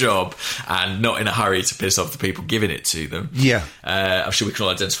have that job and not in a hurry to piss off the people giving it to them. Yeah. I'm sure we can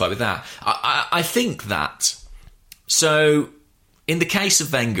all identify with that. I think that So, in the case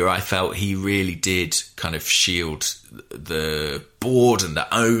of Wenger, I felt he really did kind of shield the board and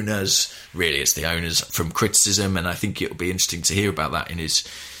the owners. Really, it's the owners from criticism, and I think it'll be interesting to hear about that in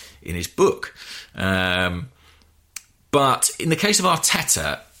his book. But in the case of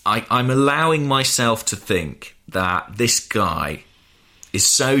Arteta, I'm allowing myself to think that this guy is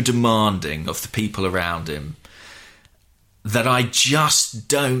so demanding of the people around him that I just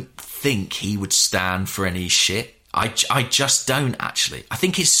don't think he would stand for any shit. I just don't, actually. I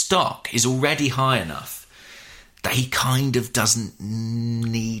think his stock is already high enough that he kind of doesn't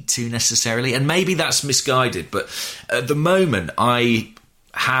need to necessarily. And maybe that's misguided, but at the moment I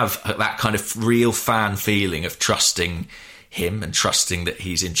have that kind of real fan feeling of trusting him and trusting that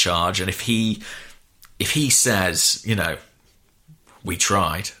he's in charge. And if he says, we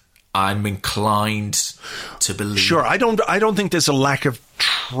tried, I'm inclined to believe. Sure, I don't think there's a lack of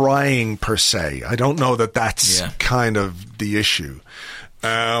trying per se. I don't know that that's kind of the issue.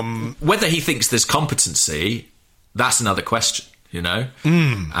 Whether he thinks there's competency, that's another question,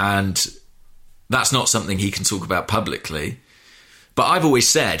 and that's not something he can talk about publicly. But I've always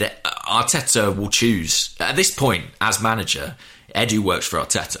said Arteta will choose. At this point, as manager, Edu works for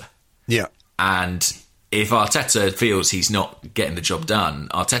Arteta. Yeah. And if Arteta feels he's not getting the job done,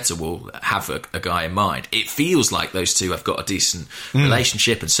 Arteta will have a guy in mind. It feels like those two have got a decent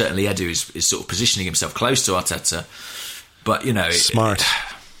relationship, and certainly Edu is sort of positioning himself close to Arteta. But, smart.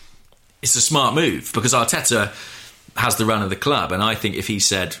 It's a smart move because Arteta has the run of the club, and I think if he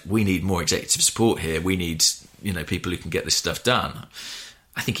said, we need more executive support here, we need people who can get this stuff done,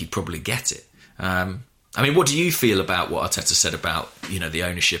 I think he'd probably get it. What do you feel about what Arteta said about the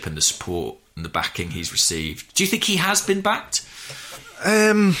ownership and the support and the backing he's received? Do you think he has been backed?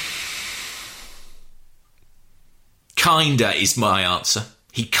 Kinda is my answer.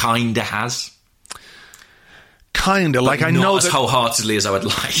 He kinda has. Kinda, like I know as wholeheartedly as I would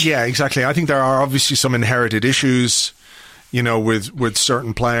like. Yeah, exactly. I think there are obviously some inherited issues, with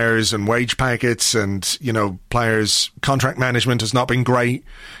certain players and wage packets, and players' contract management has not been great.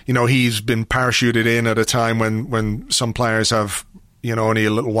 He's been parachuted in at a time when some players have only a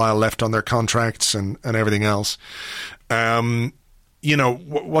little while left on their contracts and everything else.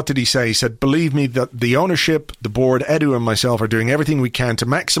 What did he say? He said, believe me that the ownership, the board, Edu and myself are doing everything we can to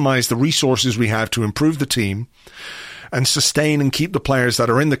maximise the resources we have to improve the team and sustain and keep the players that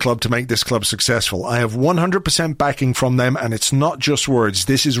are in the club to make this club successful. I have 100% backing from them, and it's not just words.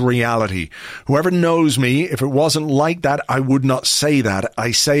 This is reality. Whoever knows me, if it wasn't like that, I would not say that.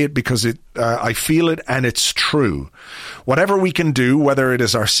 I say it because I feel it, and it's true. Whatever we can do, whether it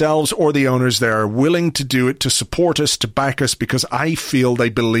is ourselves or the owners, they are willing to do it, to support us, to back us, because I feel they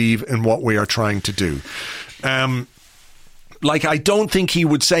believe in what we are trying to do. I don't think he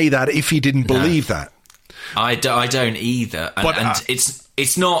would say that if he didn't believe that. I don't either. And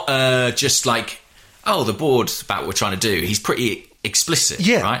it's not just like, the board's about what we're trying to do. He's pretty explicit,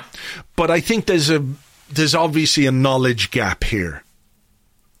 right? But I think there's obviously a knowledge gap here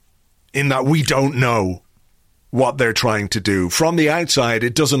in that we don't know what they're trying to do. From the outside,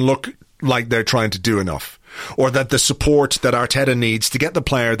 it doesn't look like they're trying to do enough, or that the support that Arteta needs to get the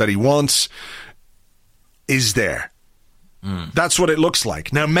player that he wants is there. That's what it looks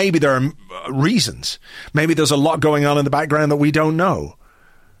like. Now, maybe there are reasons. Maybe there's a lot going on in the background that we don't know.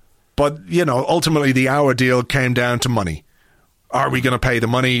 But, ultimately the hour deal came down to money. Are we going to pay the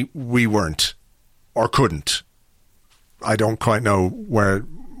money? We weren't, or couldn't. I don't quite know where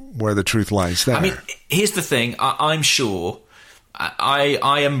the truth lies there. Here's the thing. I'm sure,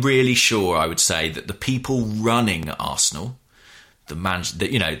 I am really sure, I would say, that the people running Arsenal,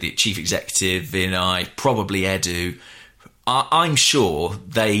 the chief executive, Vinay, probably Edu, I'm sure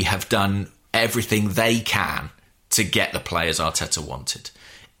they have done everything they can to get the players Arteta wanted.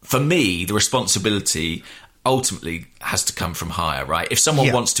 For me, the responsibility ultimately has to come from higher, right? If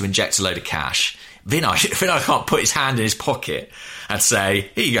someone wants to inject a load of cash, Vinay can't put his hand in his pocket and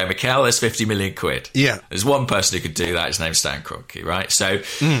say, here you go, Mikel, there's 50 million quid. Yeah. There's one person who could do that. His name's Stan Kroenke, right? So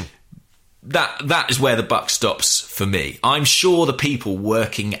that is where the buck stops for me. I'm sure the people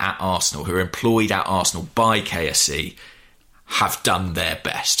working at Arsenal, who are employed at Arsenal by KSE, have done their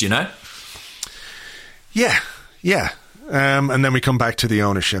best, Yeah. And then we come back to the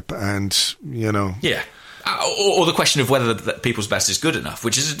ownership and, Yeah. Or the question of whether the people's best is good enough,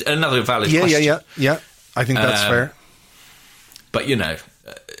 which is another valid question. Yeah. I think that's fair. But,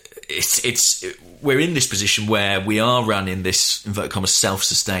 we're in this position where we are run in this, inverted commas,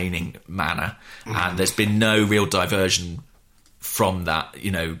 self-sustaining manner, and there's been no real diversion from that,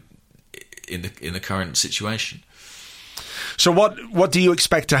 in the current situation. So what do you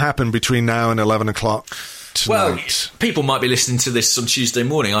expect to happen between now and 11 o'clock Well, tonight? people might be listening to this on Tuesday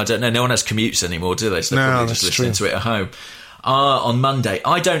morning. I don't know. No one has commutes anymore, do they? So they're probably just listening to it at home. On Monday,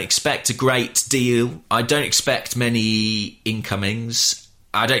 I don't expect a great deal. I don't expect many incomings.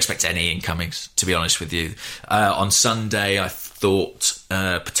 I don't expect any incomings, to be honest with you. On Sunday, I thought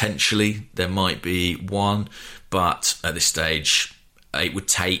potentially there might be one, but at this stage, it would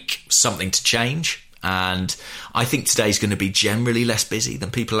take something to change. And I think today's going to be generally less busy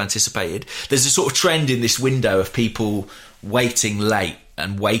than people anticipated. There's a sort of trend in this window of people waiting late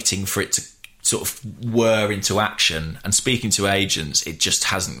and waiting for it to sort of whir into action. And speaking to agents, it just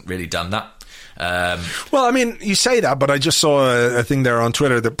hasn't really done that. Well, I mean, you say that, but I just saw a thing there on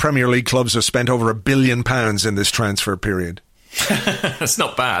Twitter that Premier League clubs have spent over £1 billion in this transfer period. That's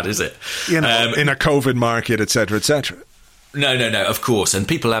not bad, is it? You know, in a COVID market, etc., etc. No, of course. And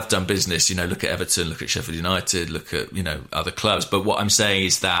people have done business, look at Everton, look at Sheffield United, look at, other clubs. But what I'm saying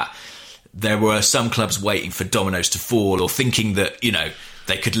is that there were some clubs waiting for dominoes to fall or thinking that,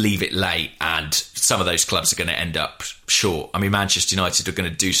 they could leave it late, and some of those clubs are going to end up short. I mean, Manchester United are going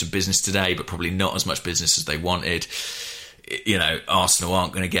to do some business today, but probably not as much business as they wanted. Arsenal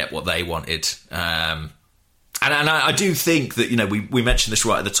aren't going to get what they wanted. And I do think that, we mentioned this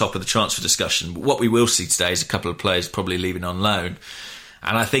right at the top of the transfer discussion, but what we will see today is a couple of players probably leaving on loan.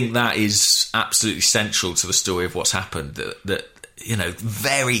 And I think that is absolutely central to the story of what's happened, that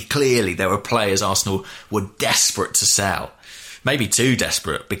very clearly there were players Arsenal were desperate to sell. Maybe too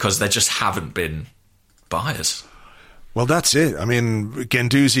desperate, because there just haven't been buyers. Well, that's it. I mean,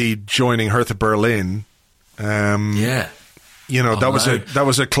 Guendouzi joining Hertha Berlin. Yeah. That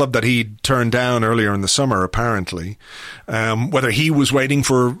was a club that he turned down earlier in the summer, apparently. Whether he was waiting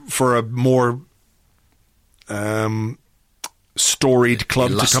for a more storied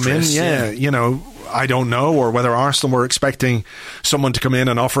club to come in, I don't know, or whether Arsenal were expecting someone to come in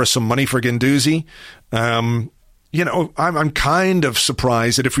and offer us some money for Guendouzi. I'm kind of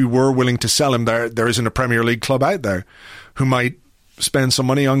surprised that if we were willing to sell him, there isn't a Premier League club out there who might spend some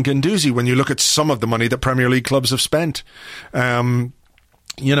money on Guendouzi when you look at some of the money that Premier League clubs have spent.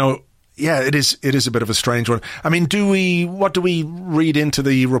 It is a bit of a strange one. I mean, what do we read into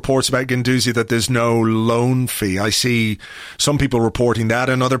the reports about Guendouzi that there's no loan fee? I see some people reporting that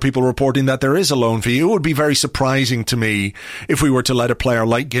and other people reporting that there is a loan fee. It would be very surprising to me if we were to let a player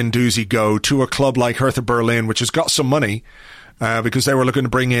like Guendouzi go to a club like Hertha Berlin, which has got some money, because they were looking to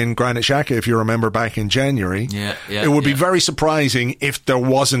bring in Granit Xhaka, if you remember, back in January. It would be very surprising if there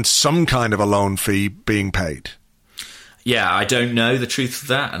wasn't some kind of a loan fee being paid. Yeah, I don't know the truth of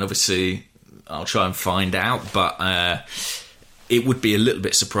that, and obviously I'll try and find out, but it would be a little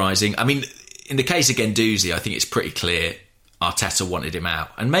bit surprising. I mean, in the case of Guendouzi, I think it's pretty clear Arteta wanted him out,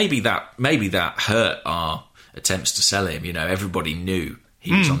 and maybe that hurt our attempts to sell him. Everybody knew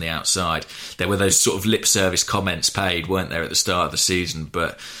he was on the outside. There were those sort of lip service comments paid, weren't there, at the start of the season,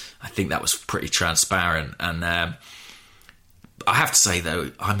 but I think that was pretty transparent. And I have to say, though,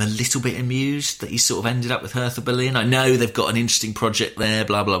 I'm a little bit amused that he sort of ended up with Hertha Berlin. I know they've got an interesting project there,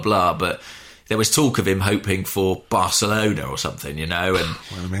 blah, blah, blah, but there was talk of him hoping for Barcelona or something, and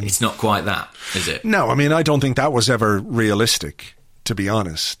it's not quite that, is it? No, I mean, I don't think that was ever realistic, to be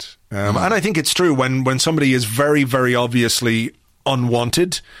honest. And I think it's true, when somebody is very, very obviously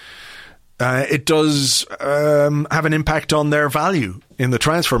unwanted, it does have an impact on their value in the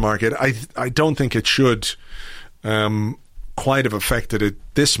transfer market. I don't think it should quite have affected it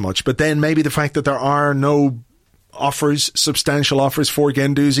this much, but then maybe the fact that there are no substantial offers for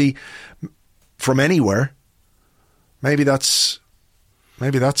Guendouzi from anywhere, maybe that's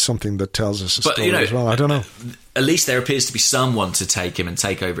something that tells us a story as well. I don't know. At least there appears to be someone to take him and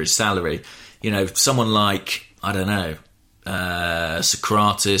take over his salary. Someone like, I don't know,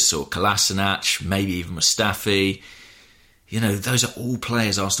 Socrates or Kolasinac, maybe even Mustafi. Those are all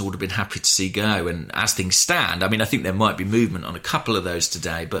players Arsenal would have been happy to see go. And as things stand, I mean, I think there might be movement on a couple of those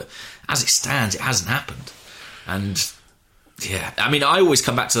today, but as it stands, it hasn't happened. And yeah, I mean, I always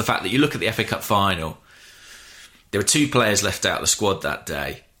come back to the fact that you look at the FA Cup final, there were 2 players left out of the squad that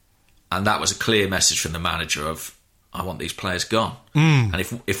day, and that was a clear message from the manager of, I want these players gone. And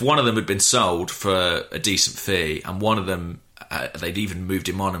if one of them had been sold for a decent fee, and one of them, they'd even moved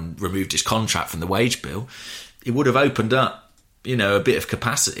him on and removed his contract from the wage bill, it would have opened up, a bit of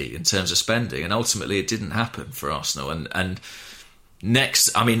capacity in terms of spending, and ultimately it didn't happen for Arsenal. And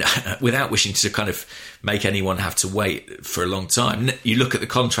next, I mean, without wishing to kind of make anyone have to wait for a long time, you look at the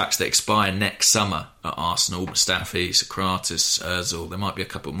contracts that expire next summer at Arsenal, Mustafi, Socrates, Ozil, there might be a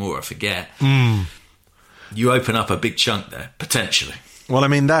couple more, I forget. You open up a big chunk there, potentially. Well, I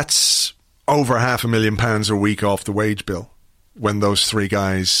mean, that's over £500,000 a week off the wage bill when those 3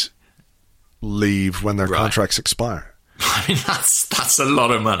 guys leave when their contracts expire. I mean, that's a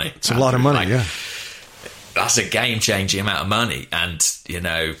lot of money. It's a lot of money, yeah. That's a game-changing amount of money. And, you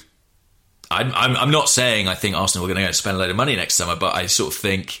know, I'm not saying I think Arsenal are going to spend a load of money next summer, but I sort of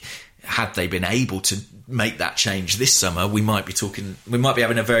think had they been able to make that change this summer, we might be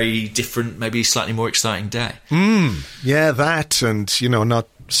having a very different, maybe slightly more exciting day. Yeah, that, and, you know, not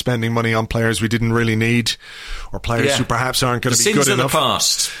spending money on players we didn't really need, or players who perhaps aren't going to be good enough.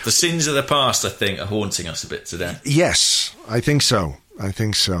 The sins of the past, I think, are haunting us a bit today. Yes, I think so.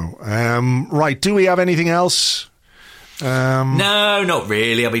 Right, do we have anything else? No, not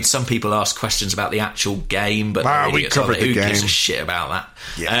really. I mean, some people ask questions about the actual game, but we covered the game. Who gives a shit about that?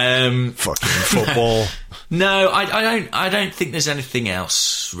 Yeah. Fucking football. No, I don't think there's anything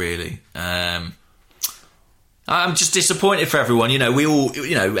else really. I'm just disappointed for everyone. You know,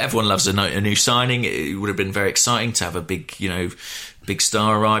 everyone loves a new signing. It would have been very exciting to have a big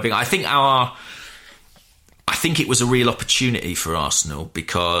star arriving. I think it was a real opportunity for Arsenal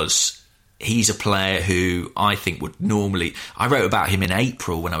because he's a player who I think would normally... I wrote about him in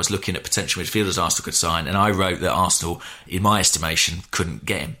April when I was looking at potential midfielders Arsenal could sign, and I wrote that Arsenal, in my estimation, couldn't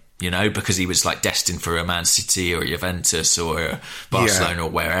get him, you know, because he was like destined for a Man City or a Juventus or a Barcelona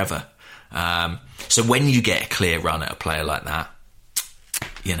or wherever. So when you get a clear run at a player like that,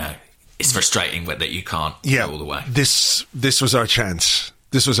 you know, it's frustrating that you can't go all the way. This was our chance.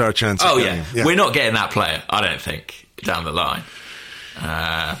 This was our chance. Oh, yeah. We're not getting that player, I don't think, down the line.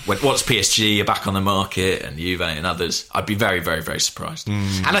 Once PSG are back on the market and Juve and others, I'd be very, very, very surprised.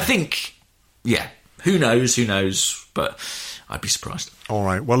 And I think, who knows, but I'd be surprised. All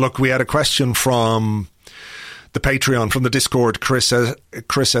right. Well, look, we had a question from the Patreon, from the Discord. Chris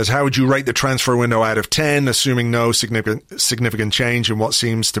says, how would you rate the transfer window out of 10, assuming no significant change in what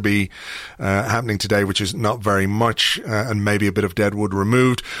seems to be happening today, which is not very much, and maybe a bit of deadwood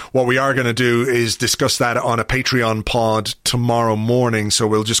removed. What we are going to do is discuss that on a Patreon pod tomorrow morning, so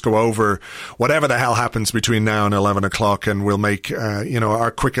we'll just go over whatever the hell happens between now and 11 o'clock, and we'll make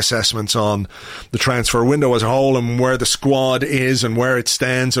our quick assessments on the transfer window as a whole and where the squad is and where it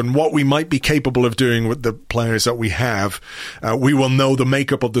stands and what we might be capable of doing with the players that we have. We will know the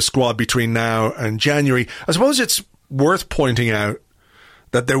makeup of the squad between now and January. I suppose it's worth pointing out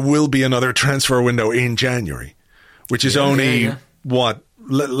that there will be another transfer window in January, which is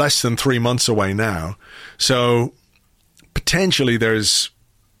less than 3 months away now. So potentially there's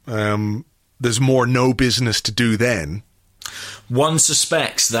more no business to do then. One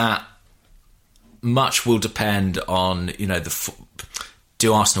suspects that much will depend on, you know,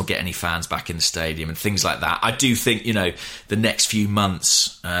 do Arsenal get any fans back in the stadium and things like that. I do think, you know, the next few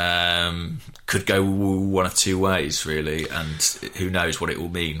months could go one of two ways, really, and who knows what it will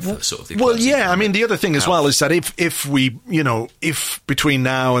mean for sort of the... Well, yeah, I mean, the other thing as well is that if between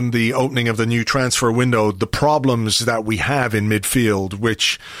now and the opening of the new transfer window, the problems that we have in midfield,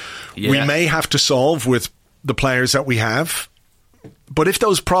 which we may have to solve with the players that we have, but if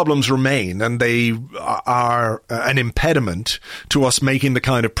those problems remain and they are an impediment to us making the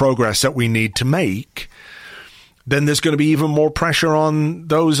kind of progress that we need to make, then there's going to be even more pressure on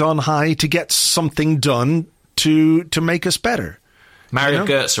those on high to get something done to make us better. Mario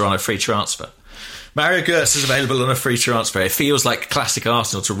Götze are on a free transfer. Mario Götze is available on a free transfer. It feels like classic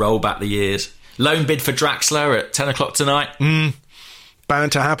Arsenal to roll back the years. Loan bid for Draxler at 10 o'clock tonight.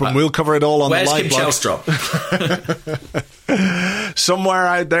 Bound to happen. We'll cover it all on the live blog. Where's Kim Chelstrop? Somewhere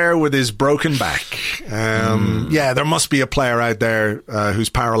out there with his broken back. Yeah, there must be a player out there who's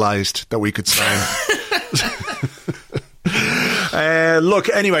paralysed that we could sign. Look,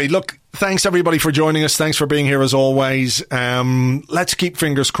 thanks everybody for joining us. Thanks for being here as always. Let's keep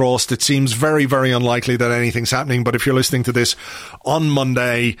fingers crossed. It seems very, very unlikely that anything's happening, but if you're listening to this on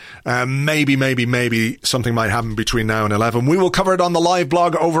Monday, maybe something might happen between now and 11. We will cover it on the live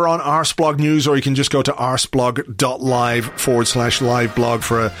blog over on Arseblog News, or you can just go to arseblog.live/live blog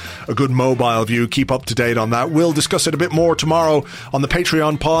for a good mobile view. Keep up to date on that. We'll discuss it a bit more tomorrow on the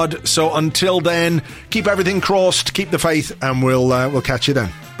Patreon pod. So until then, keep everything crossed, keep the faith, and we'll catch you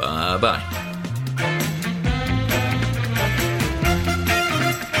then. Bye-bye.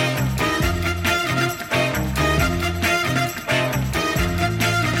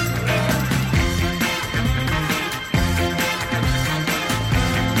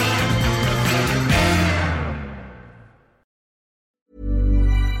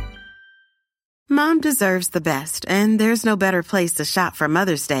 Mom deserves the best, and there's no better place to shop for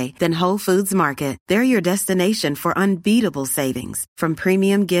Mother's Day than Whole Foods Market. They're your destination for unbeatable savings, from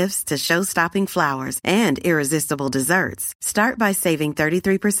premium gifts to show-stopping flowers and irresistible desserts. Start by saving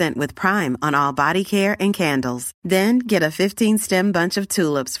 33% with Prime on all body care and candles. Then get a 15-stem bunch of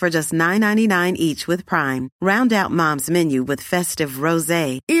tulips for just $9.99 each with Prime. Round out Mom's menu with festive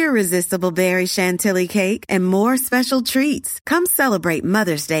rosé, irresistible berry chantilly cake, and more special treats. Come celebrate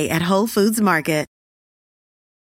Mother's Day at Whole Foods Market.